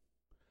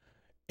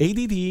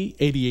 ADD,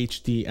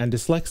 ADHD, and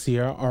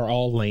dyslexia are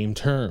all lame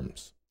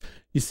terms.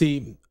 You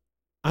see,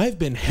 I've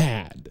been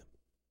had.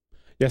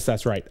 Yes,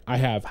 that's right. I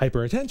have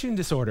hyperattention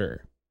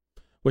disorder,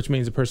 which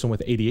means a person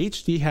with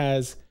ADHD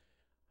has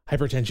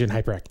hypertension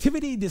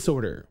hyperactivity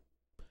disorder.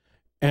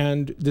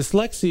 And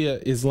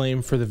dyslexia is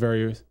lame for the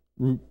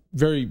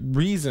very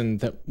reason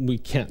that we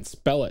can't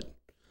spell it.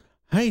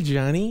 Hi,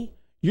 Johnny,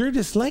 you're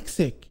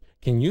dyslexic.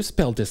 Can you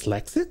spell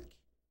dyslexic?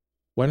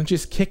 Why don't you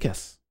just kick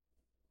us?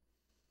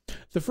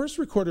 The first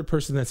recorded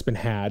person that's been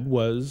had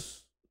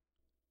was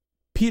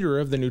Peter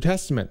of the New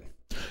Testament.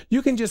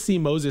 You can just see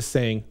Moses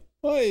saying,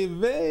 "Oy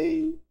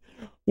vey,"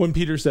 when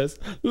Peter says,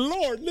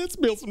 "Lord, let's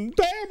build some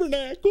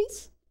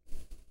tabernacles."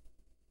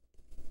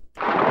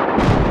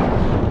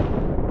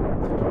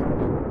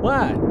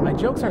 What? My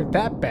jokes aren't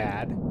that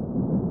bad.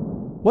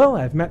 Well,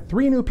 I've met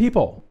 3 new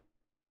people.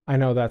 I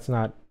know that's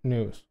not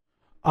news.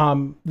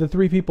 The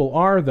 3 people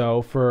are,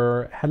 though,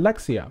 for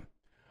Dyslexia.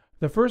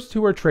 The first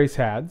 2 are trace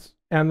hads,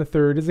 and the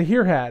third is a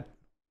hear had.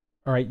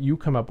 All right, you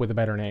come up with a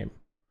better name.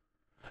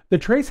 The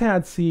trace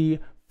hads see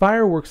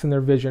fireworks in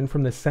their vision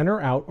from the center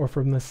out or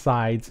from the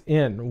sides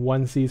in.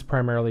 One sees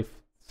primarily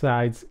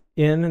sides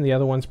in, and the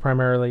other one's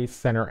primarily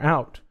center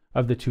out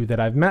of the 2 that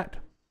I've met.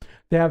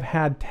 They have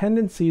had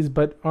tendencies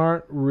but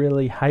aren't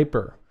really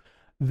hyper.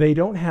 They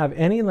don't have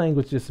any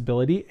language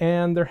disability,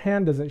 and their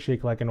hand doesn't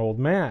shake like an old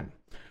man.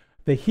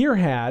 The hear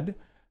had,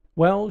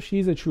 well,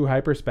 she's a true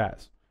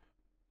hyperspaz.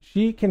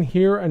 She can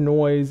hear a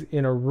noise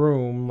in a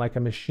room, like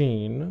a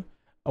machine,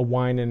 a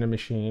whine in a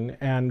machine,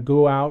 and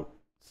go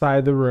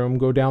outside the room,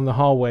 go down the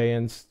hallway,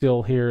 and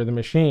still hear the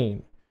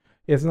machine.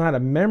 It's not a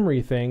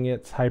memory thing,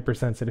 it's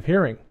hypersensitive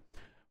hearing.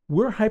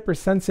 We're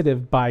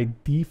hypersensitive by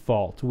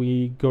default.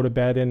 We go to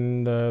bed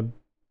and the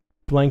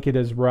blanket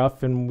is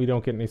rough and we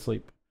don't get any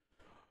sleep.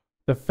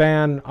 The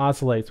fan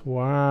oscillates.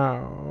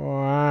 Wow,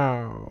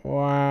 wow,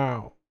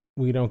 wow.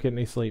 We don't get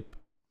any sleep.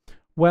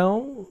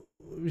 Well,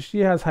 she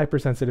has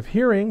hypersensitive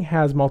hearing,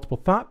 has multiple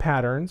thought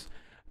patterns.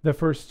 The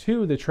first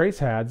two, the trace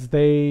hads,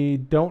 they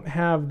don't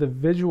have the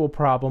visual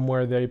problem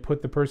where they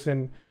put the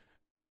person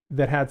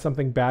that had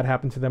something bad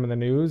happen to them in the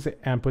news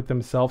and put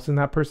themselves in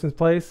that person's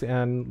place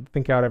and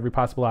think out every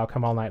possible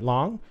outcome all night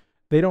long.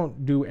 They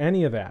don't do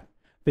any of that.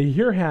 The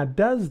hear had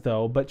does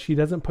though, but she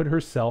doesn't put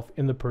herself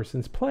in the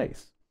person's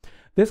place.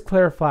 This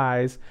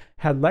clarifies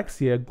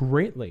Dyslexia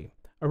greatly.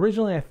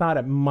 Originally, I thought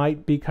it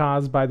might be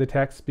caused by the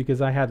text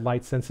because I had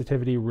light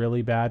sensitivity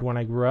really bad when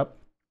I grew up.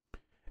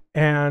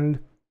 And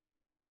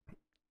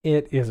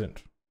it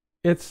isn't.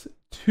 It's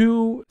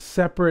two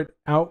separate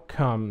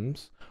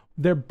outcomes.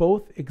 They're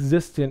both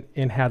existent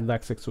in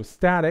Dyslexics with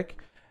static.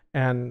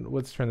 And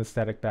let's turn the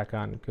static back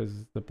on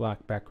because the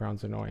black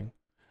background's annoying.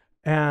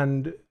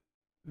 And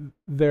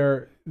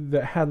the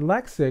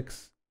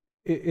Dyslexics,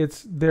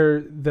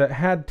 the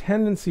had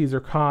tendencies are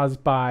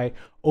caused by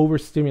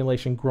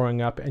overstimulation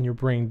growing up and your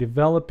brain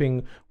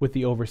developing with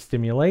the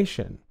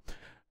overstimulation.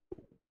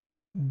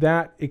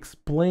 That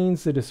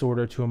explains the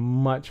disorder to a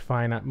much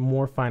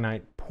more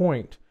finite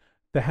point.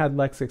 The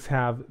Dyslexics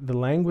have the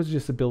language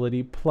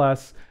disability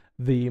plus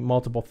the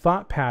multiple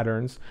thought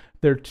patterns.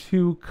 They're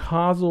two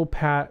causal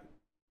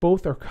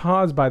both are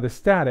caused by the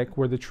static,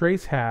 where the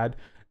trace had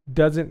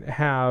doesn't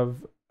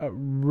have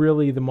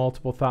really the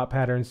multiple thought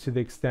patterns to the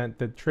extent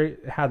that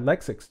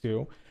Dyslexics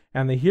do,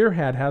 and the hear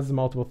had has the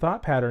multiple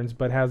thought patterns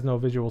but has no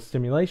visual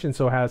stimulation,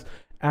 so has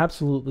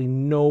absolutely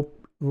no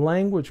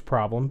language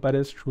problem, but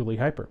is truly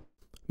hyper.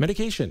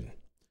 Medication.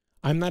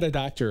 I'm not a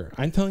doctor.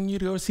 I'm telling you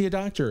to go see a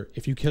doctor.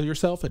 If you kill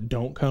yourself,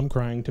 don't come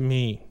crying to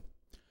me.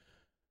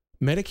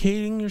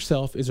 Medicating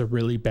yourself is a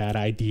really bad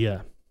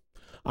idea.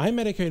 I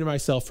medicated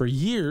myself for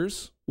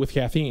years with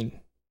caffeine.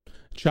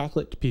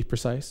 Chocolate, to be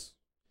precise.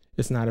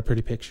 It's not a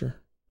pretty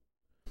picture.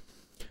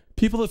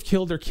 People have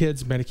killed their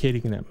kids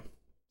medicating them.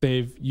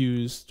 They've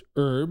used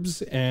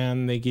herbs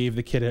and they gave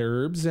the kid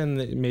herbs and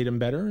it made him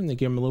better, and they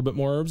gave him a little bit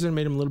more herbs and it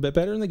made him a little bit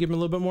better, and they gave him a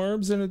little bit more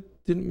herbs and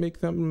it didn't make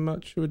that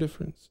much of a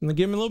difference. And they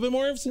gave him a little bit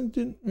more herbs and it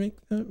didn't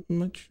make that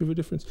much of a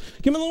difference.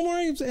 Give him a little more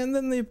herbs and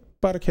then they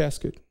bought a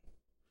casket.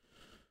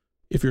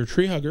 If you're a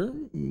tree hugger,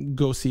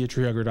 go see a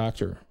tree hugger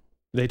doctor.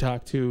 They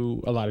talk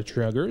to a lot of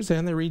tree huggers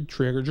and they read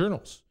tree hugger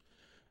journals.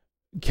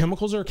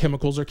 Chemicals are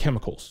chemicals are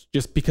chemicals.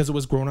 Just because it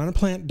was grown on a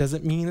plant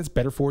doesn't mean it's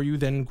better for you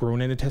than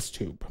grown in a test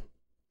tube.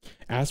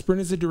 Aspirin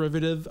is a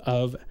derivative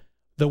of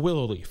the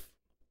willow leaf.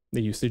 They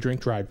used to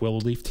drink dried willow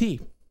leaf tea.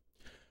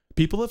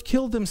 People have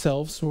killed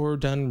themselves or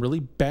done really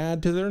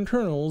bad to their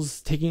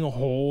internals taking a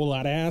whole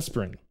lot of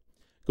aspirin.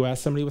 Go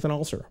ask somebody with an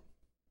ulcer.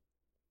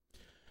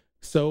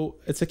 So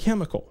it's a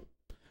chemical.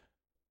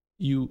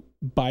 You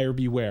buyer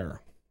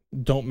beware.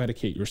 Don't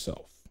medicate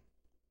yourself.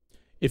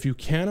 If you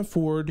can't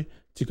afford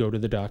to go to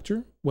the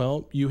doctor,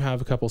 well, you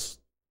have a couple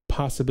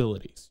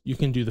possibilities. You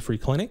can do the free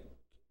clinic.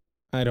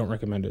 I don't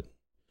recommend it.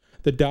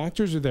 The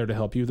doctors are there to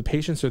help you. The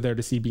patients are there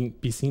to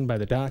be seen by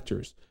the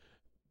doctors.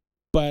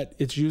 But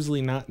it's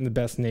usually not in the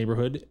best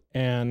neighborhood,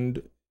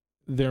 and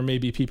there may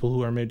be people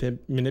who are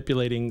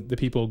manipulating the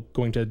people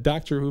going to the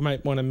doctor who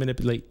might want to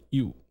manipulate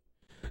you.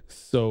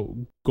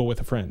 So go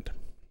with a friend.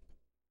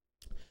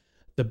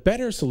 The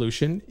better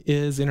solution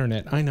is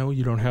internet. I know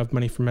you don't have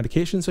money for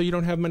medication, so you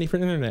don't have money for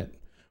internet.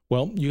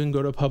 Well, you can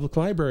go to a public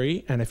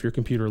library, and if you're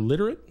computer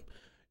literate,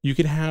 you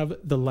can have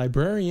the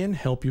librarian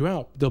help you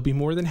out. They'll be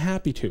more than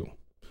happy to.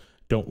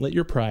 Don't let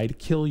your pride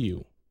kill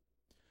you.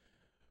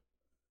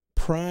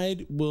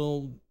 Pride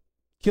will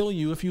kill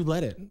you if you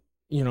let it.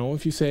 You know,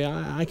 if you say,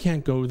 I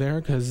can't go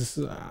there because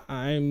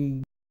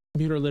I'm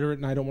computer literate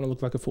and I don't want to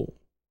look like a fool.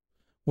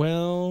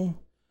 Well,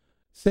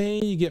 say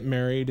you get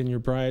married and your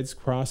bride's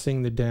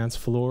crossing the dance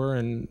floor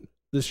and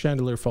the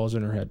chandelier falls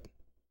on her head.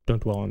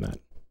 Don't dwell on that.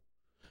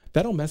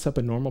 That'll mess up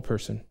a normal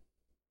person.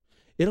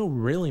 It'll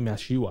really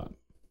mess you up.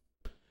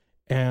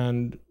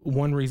 And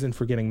one reason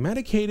for getting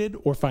medicated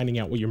or finding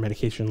out what your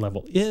medication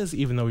level is,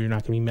 even though you're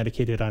not going to be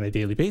medicated on a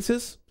daily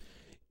basis,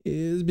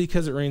 is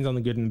because it rains on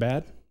the good and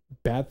bad.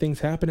 Bad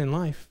things happen in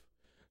life.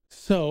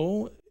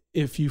 So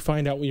if you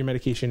find out what your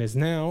medication is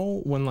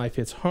now, when life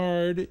hits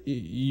hard,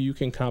 you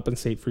can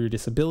compensate for your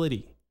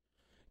disability.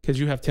 Because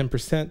you have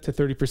 10% to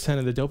 30%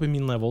 of the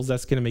dopamine levels,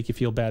 that's going to make you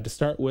feel bad to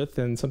start with,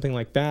 and something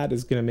like that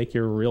is going to make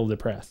you real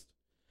depressed.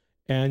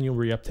 And you'll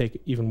reuptake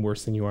even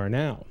worse than you are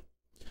now.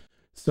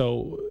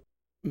 So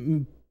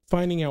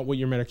finding out what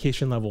your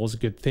medication level is a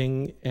good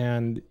thing,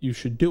 and you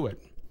should do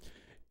it.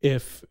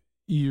 If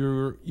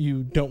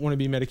you don't want to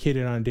be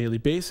medicated on a daily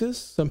basis,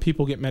 some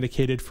people get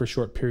medicated for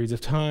short periods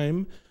of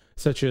time,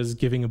 such as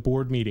giving a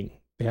board meeting.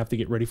 They have to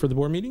get ready for the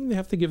board meeting. They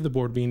have to give the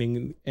board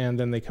meeting, and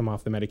then they come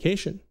off the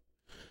medication.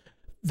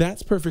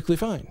 That's perfectly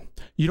fine.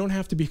 You don't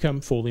have to become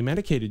fully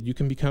medicated. You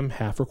can become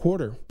half or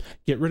quarter.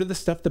 Get rid of the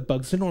stuff that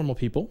bugs the normal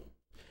people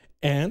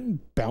and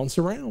bounce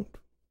around.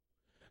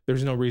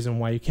 There's no reason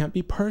why you can't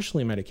be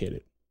partially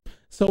medicated.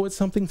 So it's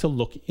something to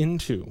look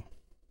into.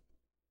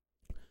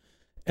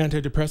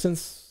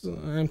 Antidepressants,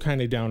 I'm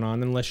kind of down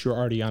on unless you're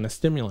already on a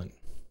stimulant.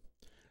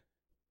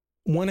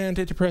 One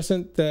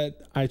antidepressant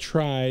that I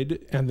tried,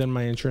 and then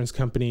my insurance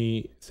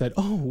company said,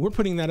 oh, we're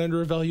putting that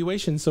under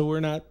evaluation, so we're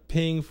not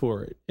paying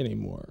for it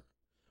anymore,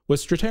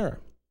 was Strattera.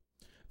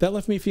 That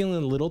left me feeling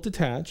a little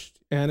detached,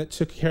 and it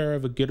took care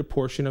of a good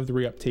portion of the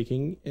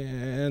reuptaking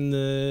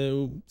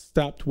and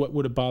stopped what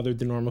would have bothered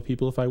the normal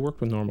people if I worked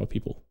with normal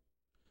people.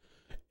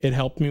 It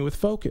helped me with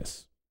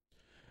focus.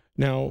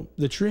 Now,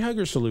 the tree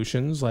hugger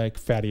solutions, like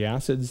fatty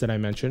acids that I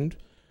mentioned,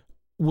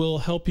 will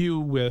help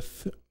you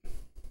with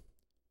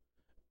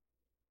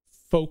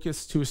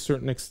focus to a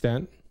certain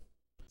extent.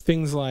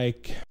 Things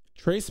like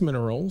trace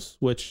minerals,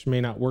 which may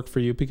not work for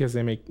you because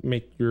they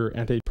make your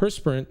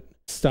antiperspirant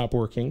stop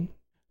working.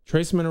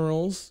 Trace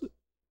minerals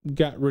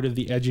got rid of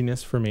the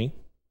edginess for me.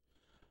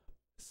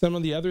 Some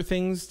of the other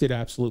things did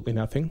absolutely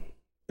nothing.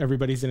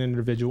 Everybody's an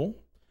individual.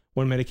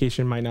 One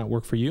medication might not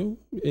work for you.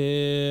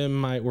 It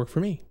might work for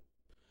me.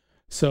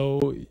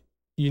 So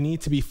you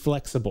need to be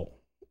flexible.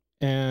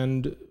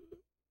 And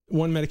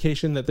one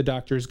medication that the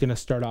doctor is going to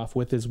start off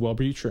with is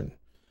Wellbutrin.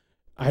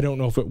 I don't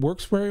know if it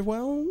works very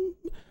well.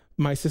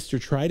 My sister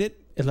tried it.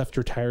 It left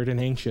her tired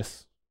and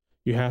anxious.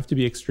 You have to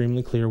be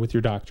extremely clear with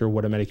your doctor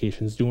what a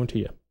medication is doing to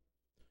you.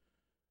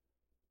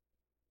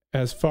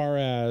 As far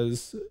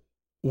as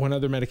one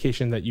other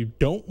medication that you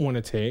don't want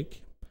to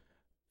take,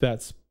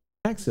 that's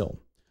Paxil.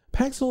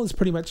 Paxil is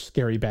pretty much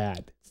scary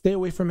bad. Stay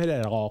away from it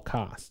at all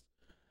costs.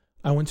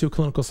 I went to a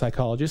clinical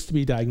psychologist to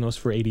be diagnosed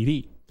for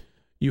ADD.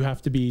 You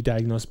have to be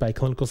diagnosed by a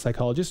clinical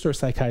psychologist or a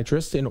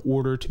psychiatrist in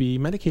order to be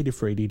medicated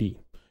for ADD.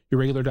 Your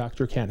regular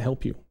doctor can't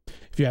help you.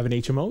 If you have an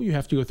HMO, you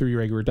have to go through your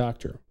regular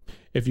doctor.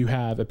 If you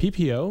have a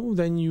PPO,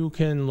 then you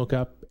can look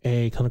up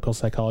a clinical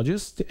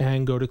psychologist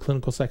and go to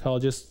clinical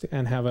psychologist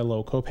and have a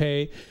low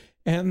copay,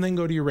 and then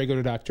go to your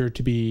regular doctor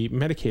to be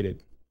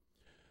medicated.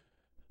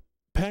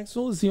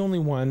 Paxil is the only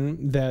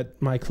one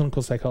that my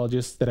clinical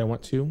psychologist that I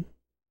went to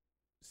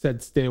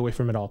said stay away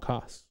from at all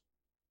costs.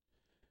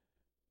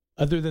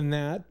 Other than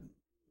that,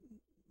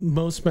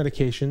 most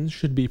medications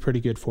should be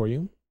pretty good for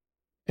you,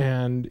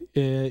 and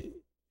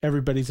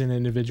everybody's an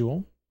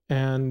individual.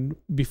 And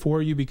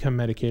before you become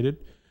medicated,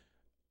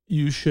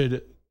 you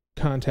should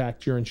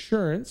contact your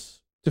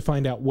insurance to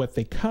find out what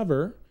they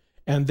cover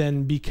and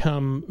then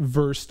become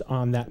versed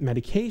on that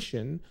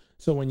medication.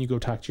 So when you go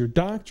talk to your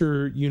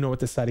doctor, you know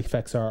what the side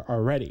effects are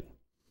already.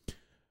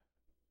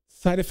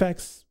 Side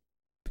effects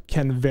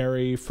can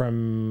vary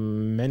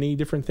from many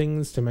different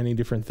things to many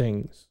different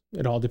things.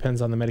 It all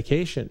depends on the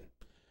medication.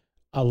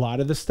 A lot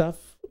of the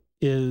stuff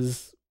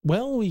is,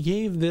 well, we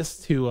gave this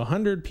to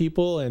 100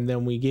 people and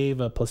then we gave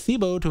a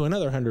placebo to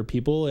another 100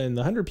 people, and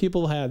the 100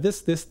 people had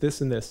this, this,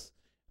 this, and this.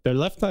 Their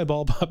left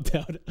eyeball popped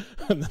out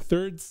on the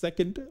 3rd,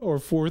 2nd, or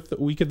 4th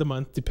week of the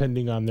month,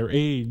 depending on their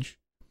age.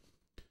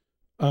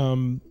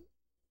 So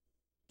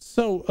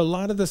a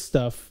lot of the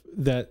stuff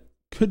that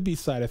could be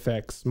side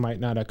effects might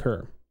not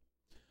occur.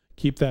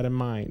 Keep that in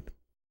mind.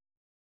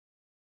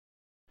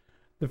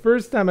 The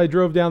first time I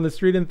drove down the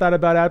street and thought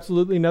about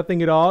absolutely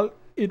nothing at all,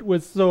 it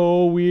was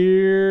so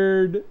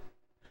weird.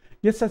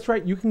 Yes, that's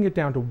right. You can get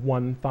down to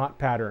one thought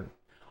pattern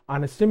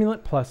on a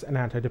stimulant plus an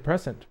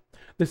antidepressant.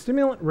 The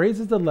stimulant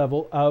raises the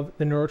level of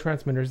the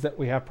neurotransmitters that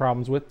we have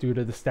problems with due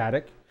to the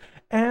static,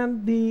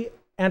 and the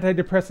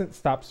antidepressant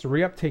stops the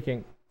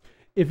reuptaking.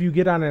 If you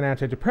get on an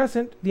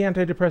antidepressant, the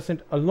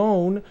antidepressant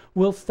alone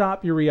will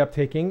stop your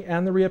reuptaking,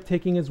 and the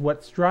reuptaking is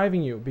what's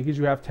driving you because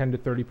you have 10 to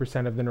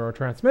 30% of the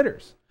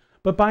neurotransmitters.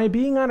 But by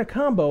being on a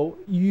combo,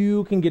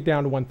 you can get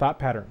down to one thought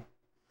pattern.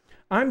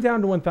 I'm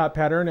down to one thought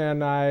pattern,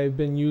 and I've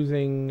been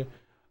using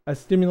a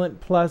stimulant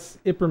plus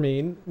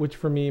ipramine, which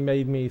for me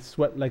made me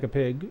sweat like a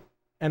pig.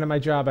 And at my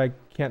job, I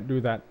can't do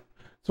that.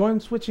 So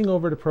I'm switching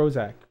over to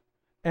Prozac,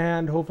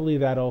 and hopefully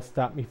that'll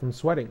stop me from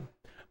sweating.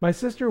 My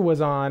sister was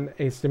on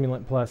a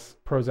stimulant plus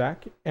Prozac,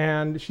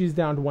 and she's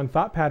down to one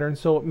thought pattern,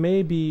 so it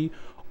may be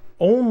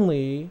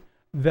only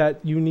that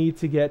you need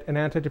to get an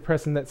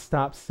antidepressant that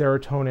stops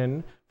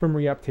serotonin from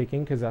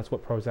reuptaking, because that's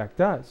what Prozac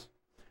does,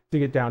 to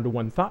get down to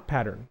one thought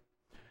pattern.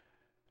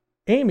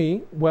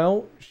 Amy,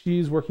 well,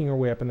 she's working her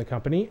way up in the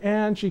company,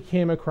 and she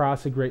came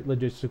across a great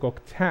logistical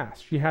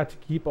task. She had to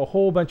keep a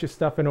whole bunch of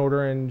stuff in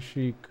order, and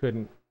she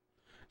couldn't.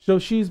 So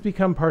she's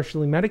become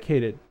partially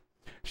medicated.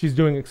 She's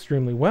doing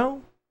extremely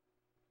well.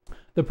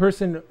 The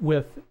person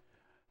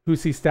who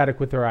sees static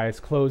with their eyes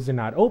closed and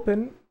not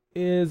open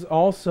is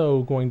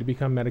also going to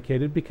become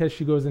medicated because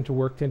she goes into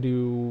work to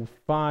do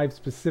 5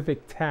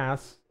 specific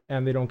tasks,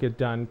 and they don't get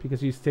done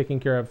because she's taking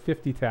care of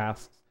 50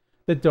 tasks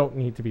that don't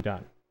need to be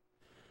done.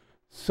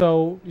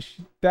 So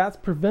that's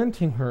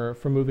preventing her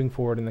from moving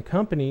forward in the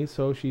company,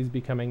 so she's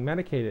becoming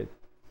medicated.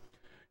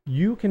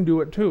 You can do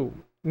it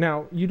too.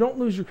 Now, you don't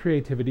lose your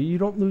creativity, you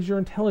don't lose your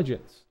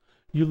intelligence.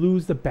 You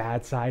lose the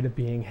bad side of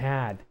being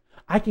had.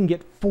 I can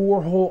get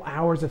 4 whole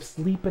hours of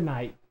sleep a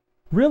night.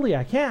 Really,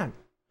 I can.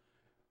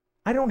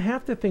 I don't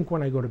have to think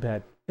when I go to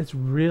bed. It's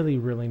really,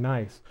 really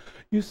nice.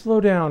 You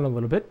slow down a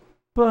little bit,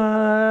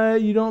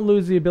 but you don't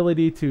lose the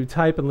ability to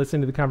type and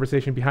listen to the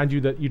conversation behind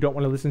you that you don't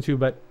want to listen to,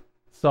 but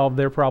solve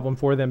their problem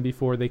for them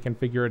before they can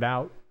figure it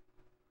out.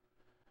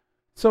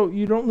 So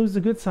you don't lose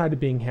the good side of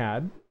being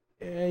had.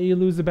 You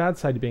lose the bad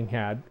side of being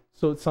had.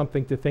 So it's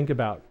something to think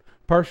about.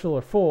 Partial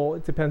or full,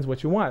 it depends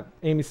what you want.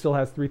 Amy still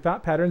has 3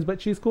 thought patterns, but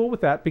she's cool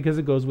with that because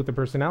it goes with the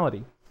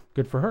personality.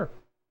 Good for her.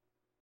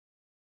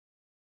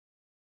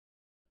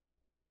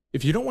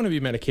 If you don't want to be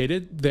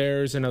medicated,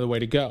 there's another way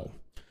to go.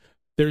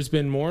 There's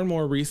been more and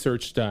more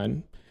research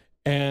done,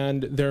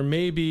 and there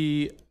may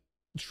be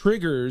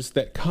triggers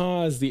that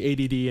cause the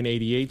ADD and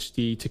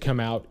ADHD to come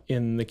out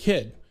in the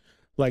kid.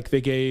 Like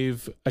they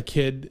gave a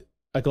kid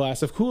a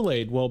glass of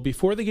Kool-Aid. Well,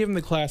 before they gave him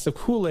the glass of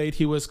Kool-Aid,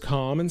 he was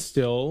calm and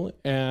still,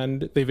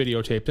 and they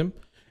videotaped him.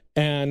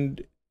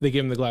 And they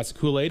gave him the glass of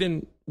Kool-Aid,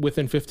 and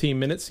within 15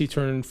 minutes, he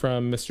turned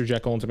from Mr.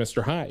 Jekyll into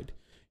Mr. Hyde.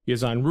 He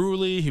was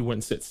unruly, he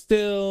wouldn't sit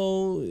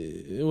still.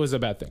 It was a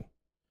bad thing.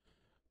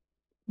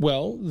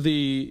 Well,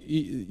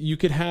 you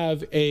could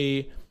have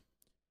a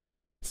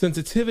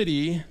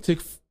sensitivity to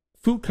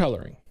food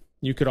coloring.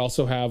 You could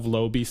also have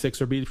low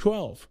B6 or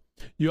B12.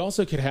 You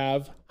also could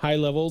have high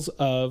levels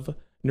of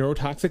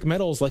neurotoxic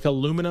metals like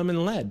aluminum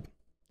and lead.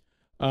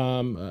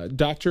 A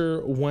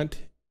doctor went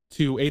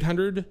to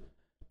 800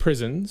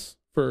 prisons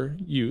for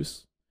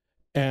use,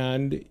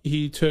 and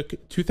he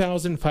took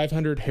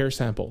 2,500 hair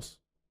samples.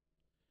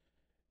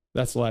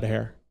 That's a lot of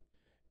hair.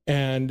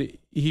 And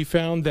he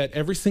found that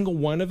every single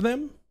one of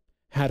them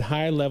had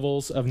high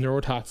levels of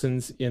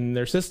neurotoxins in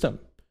their system.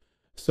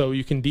 So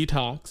you can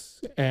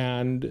detox,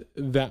 and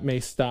that may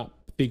stop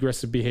the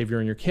aggressive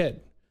behavior in your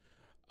kid.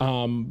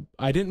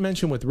 I didn't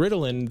mention with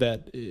Ritalin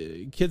that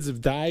kids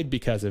have died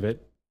because of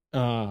it,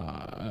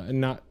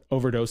 not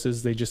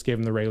overdoses. They just gave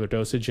him the regular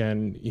dosage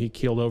and he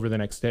keeled over the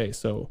next day.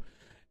 So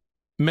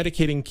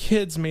medicating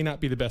kids may not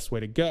be the best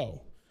way to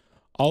go.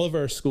 All of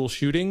our school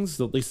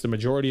shootings, at least the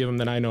majority of them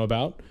that I know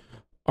about,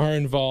 are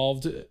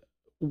involved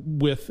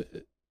with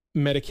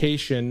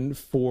medication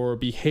for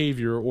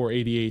behavior or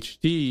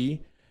ADHD,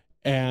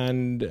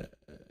 and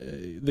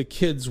the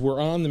kids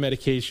were on the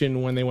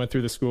medication when they went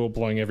through the school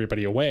blowing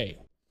everybody away.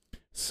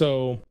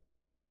 So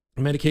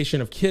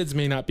medication of kids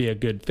may not be a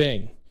good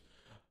thing.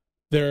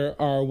 There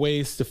are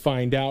ways to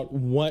find out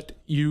what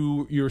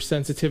your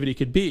sensitivity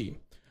could be.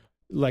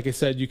 Like I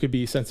said, you could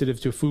be sensitive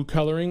to food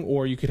coloring,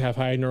 or you could have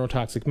high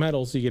neurotoxic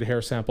metals. So you get a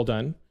hair sample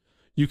done.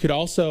 You could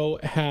also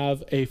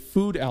have a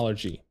food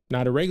allergy,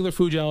 not a regular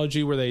food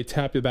allergy where they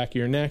tap the back of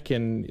your neck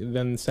and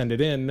then send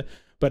it in,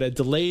 but a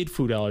delayed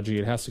food allergy.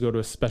 It has to go to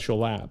a special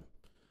lab.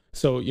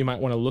 So you might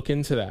want to look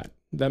into that.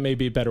 That may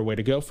be a better way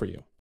to go for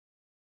you.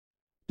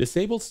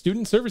 Disabled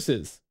Student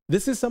Services.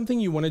 This is something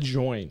you want to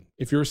join.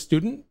 If you're a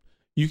student,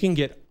 you can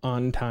get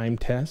on-time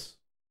tests.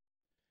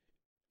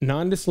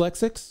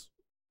 Non-dyslexics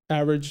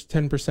average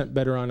 10%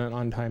 better on an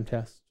on-time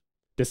test.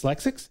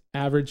 Dyslexics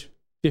average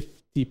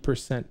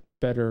 50%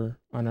 better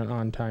on an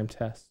on-time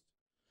test.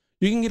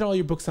 You can get all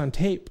your books on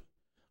tape.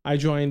 I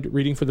joined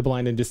Reading for the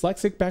Blind and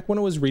Dyslexic back when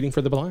it was Reading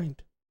for the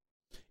Blind.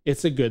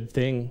 It's a good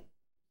thing.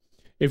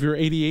 If you're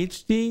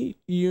ADHD,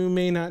 you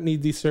may not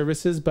need these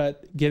services,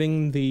 but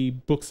getting the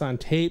books on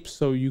tape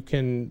so you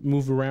can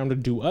move around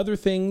and do other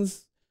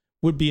things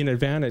would be an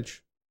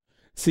advantage.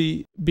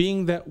 See,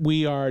 being that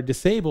we are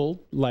disabled,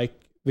 like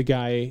the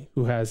guy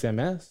who has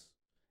MS,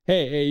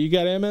 hey, you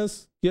got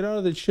MS? Get out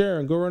of the chair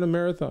and go run a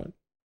marathon.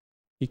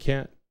 He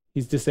can't.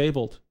 He's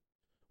disabled.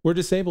 We're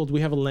disabled.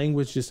 We have a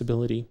language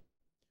disability.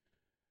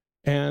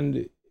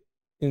 And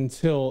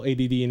until ADD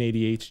and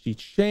ADHD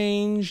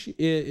change,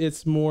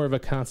 it's more of a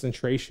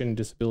concentration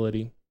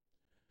disability.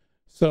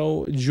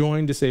 So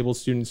join Disabled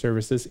Student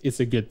Services. It's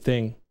a good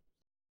thing.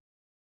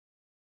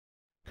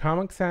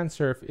 Comic Sans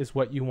Serif is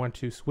what you want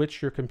to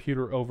switch your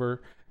computer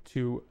over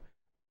to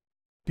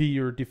be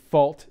your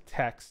default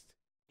text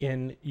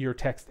in your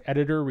text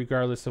editor,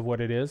 regardless of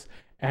what it is,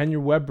 and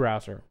your web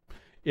browser.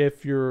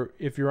 If you're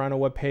on a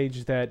web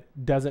page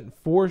that doesn't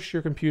force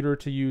your computer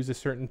to use a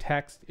certain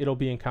text, it'll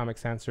be in Comic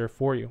Sans Serif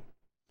for you,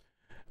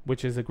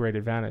 which is a great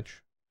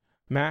advantage.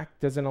 Mac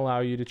doesn't allow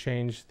you to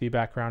change the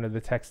background of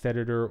the text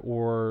editor,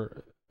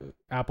 or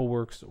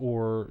AppleWorks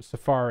or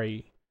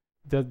Safari.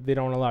 They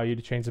don't allow you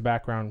to change the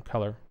background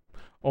color.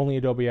 Only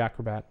Adobe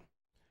Acrobat.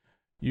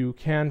 You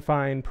can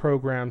find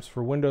programs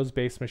for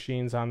Windows-based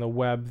machines on the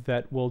web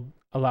that will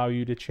allow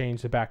you to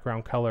change the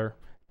background color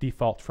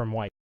default from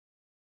white.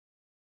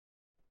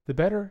 The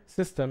better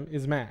system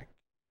is Mac.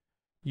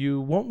 You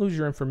won't lose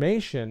your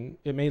information.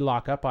 It may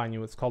lock up on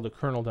you. It's called a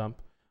kernel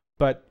dump.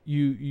 But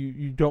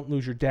you don't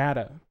lose your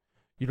data.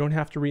 You don't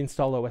have to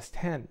reinstall OS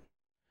X.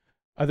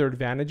 Other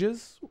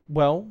advantages?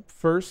 Well,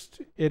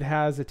 first, it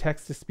has a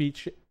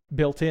text-to-speech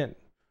built in.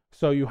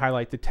 So you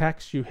highlight the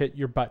text, you hit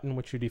your button,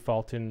 which you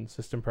default in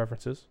system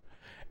preferences,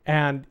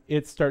 And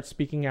it starts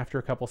speaking after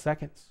a couple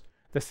seconds.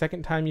 The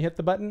second time you hit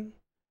the button,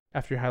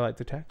 after you highlight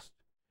the text,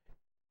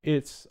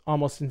 it's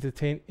almost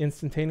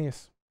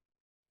instantaneous.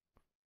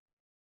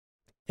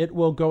 It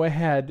will go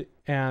ahead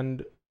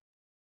and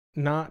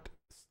not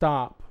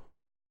stop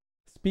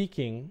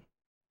speaking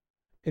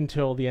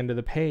until the end of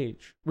the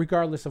page,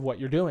 regardless of what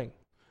you're doing.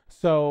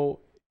 So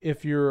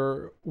if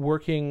you're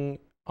working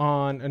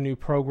on a new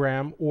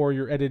program, or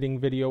you're editing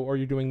video, or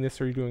you're doing this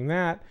or you're doing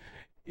that,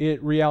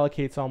 it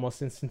reallocates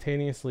almost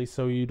instantaneously,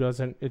 so it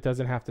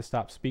doesn't have to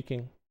stop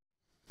speaking.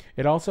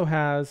 It also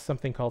has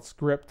something called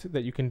script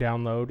that you can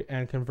download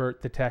and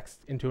convert the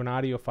text into an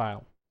audio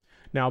file.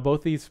 Now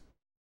both these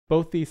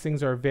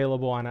things are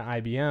available on an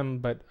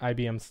IBM, but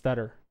IBM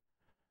stutter.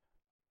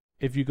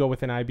 If you go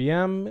with an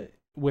IBM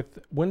with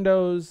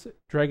Windows,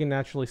 Dragon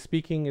Naturally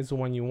Speaking is the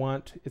one you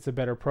want. It's a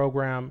better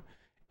program.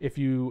 If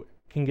you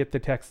can get the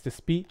text to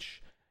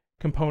speech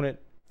component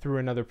through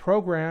another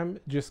program,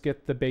 just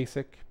get the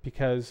basic,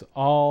 because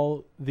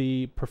all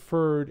the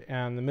preferred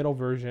and the middle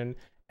version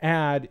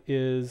add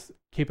is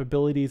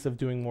capabilities of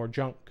doing more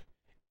junk.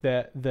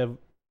 The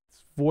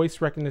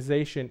voice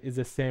recognition is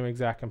the same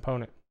exact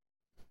component.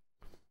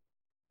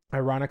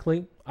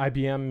 Ironically,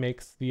 IBM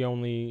makes the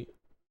only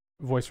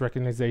voice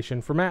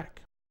recognition for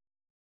Mac.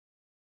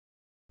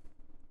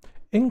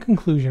 In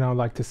conclusion, I would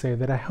like to say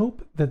that I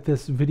hope that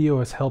this video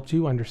has helped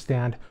you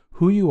understand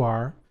who you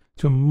are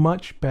to a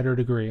much better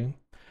degree,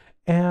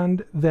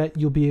 and that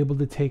you'll be able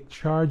to take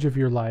charge of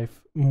your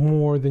life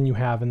more than you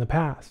have in the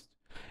past.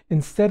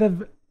 Instead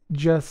of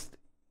just,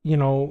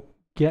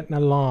 getting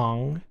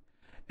along,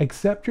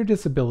 accept your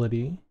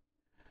disability,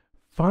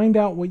 find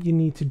out what you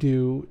need to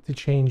do to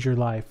change your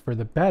life for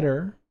the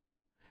better,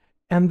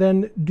 and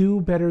then do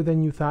better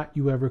than you thought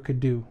you ever could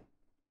do.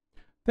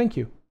 Thank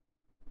you.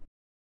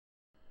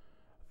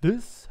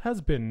 This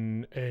has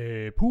been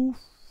a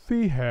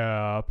Poofy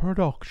Hair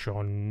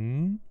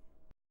production.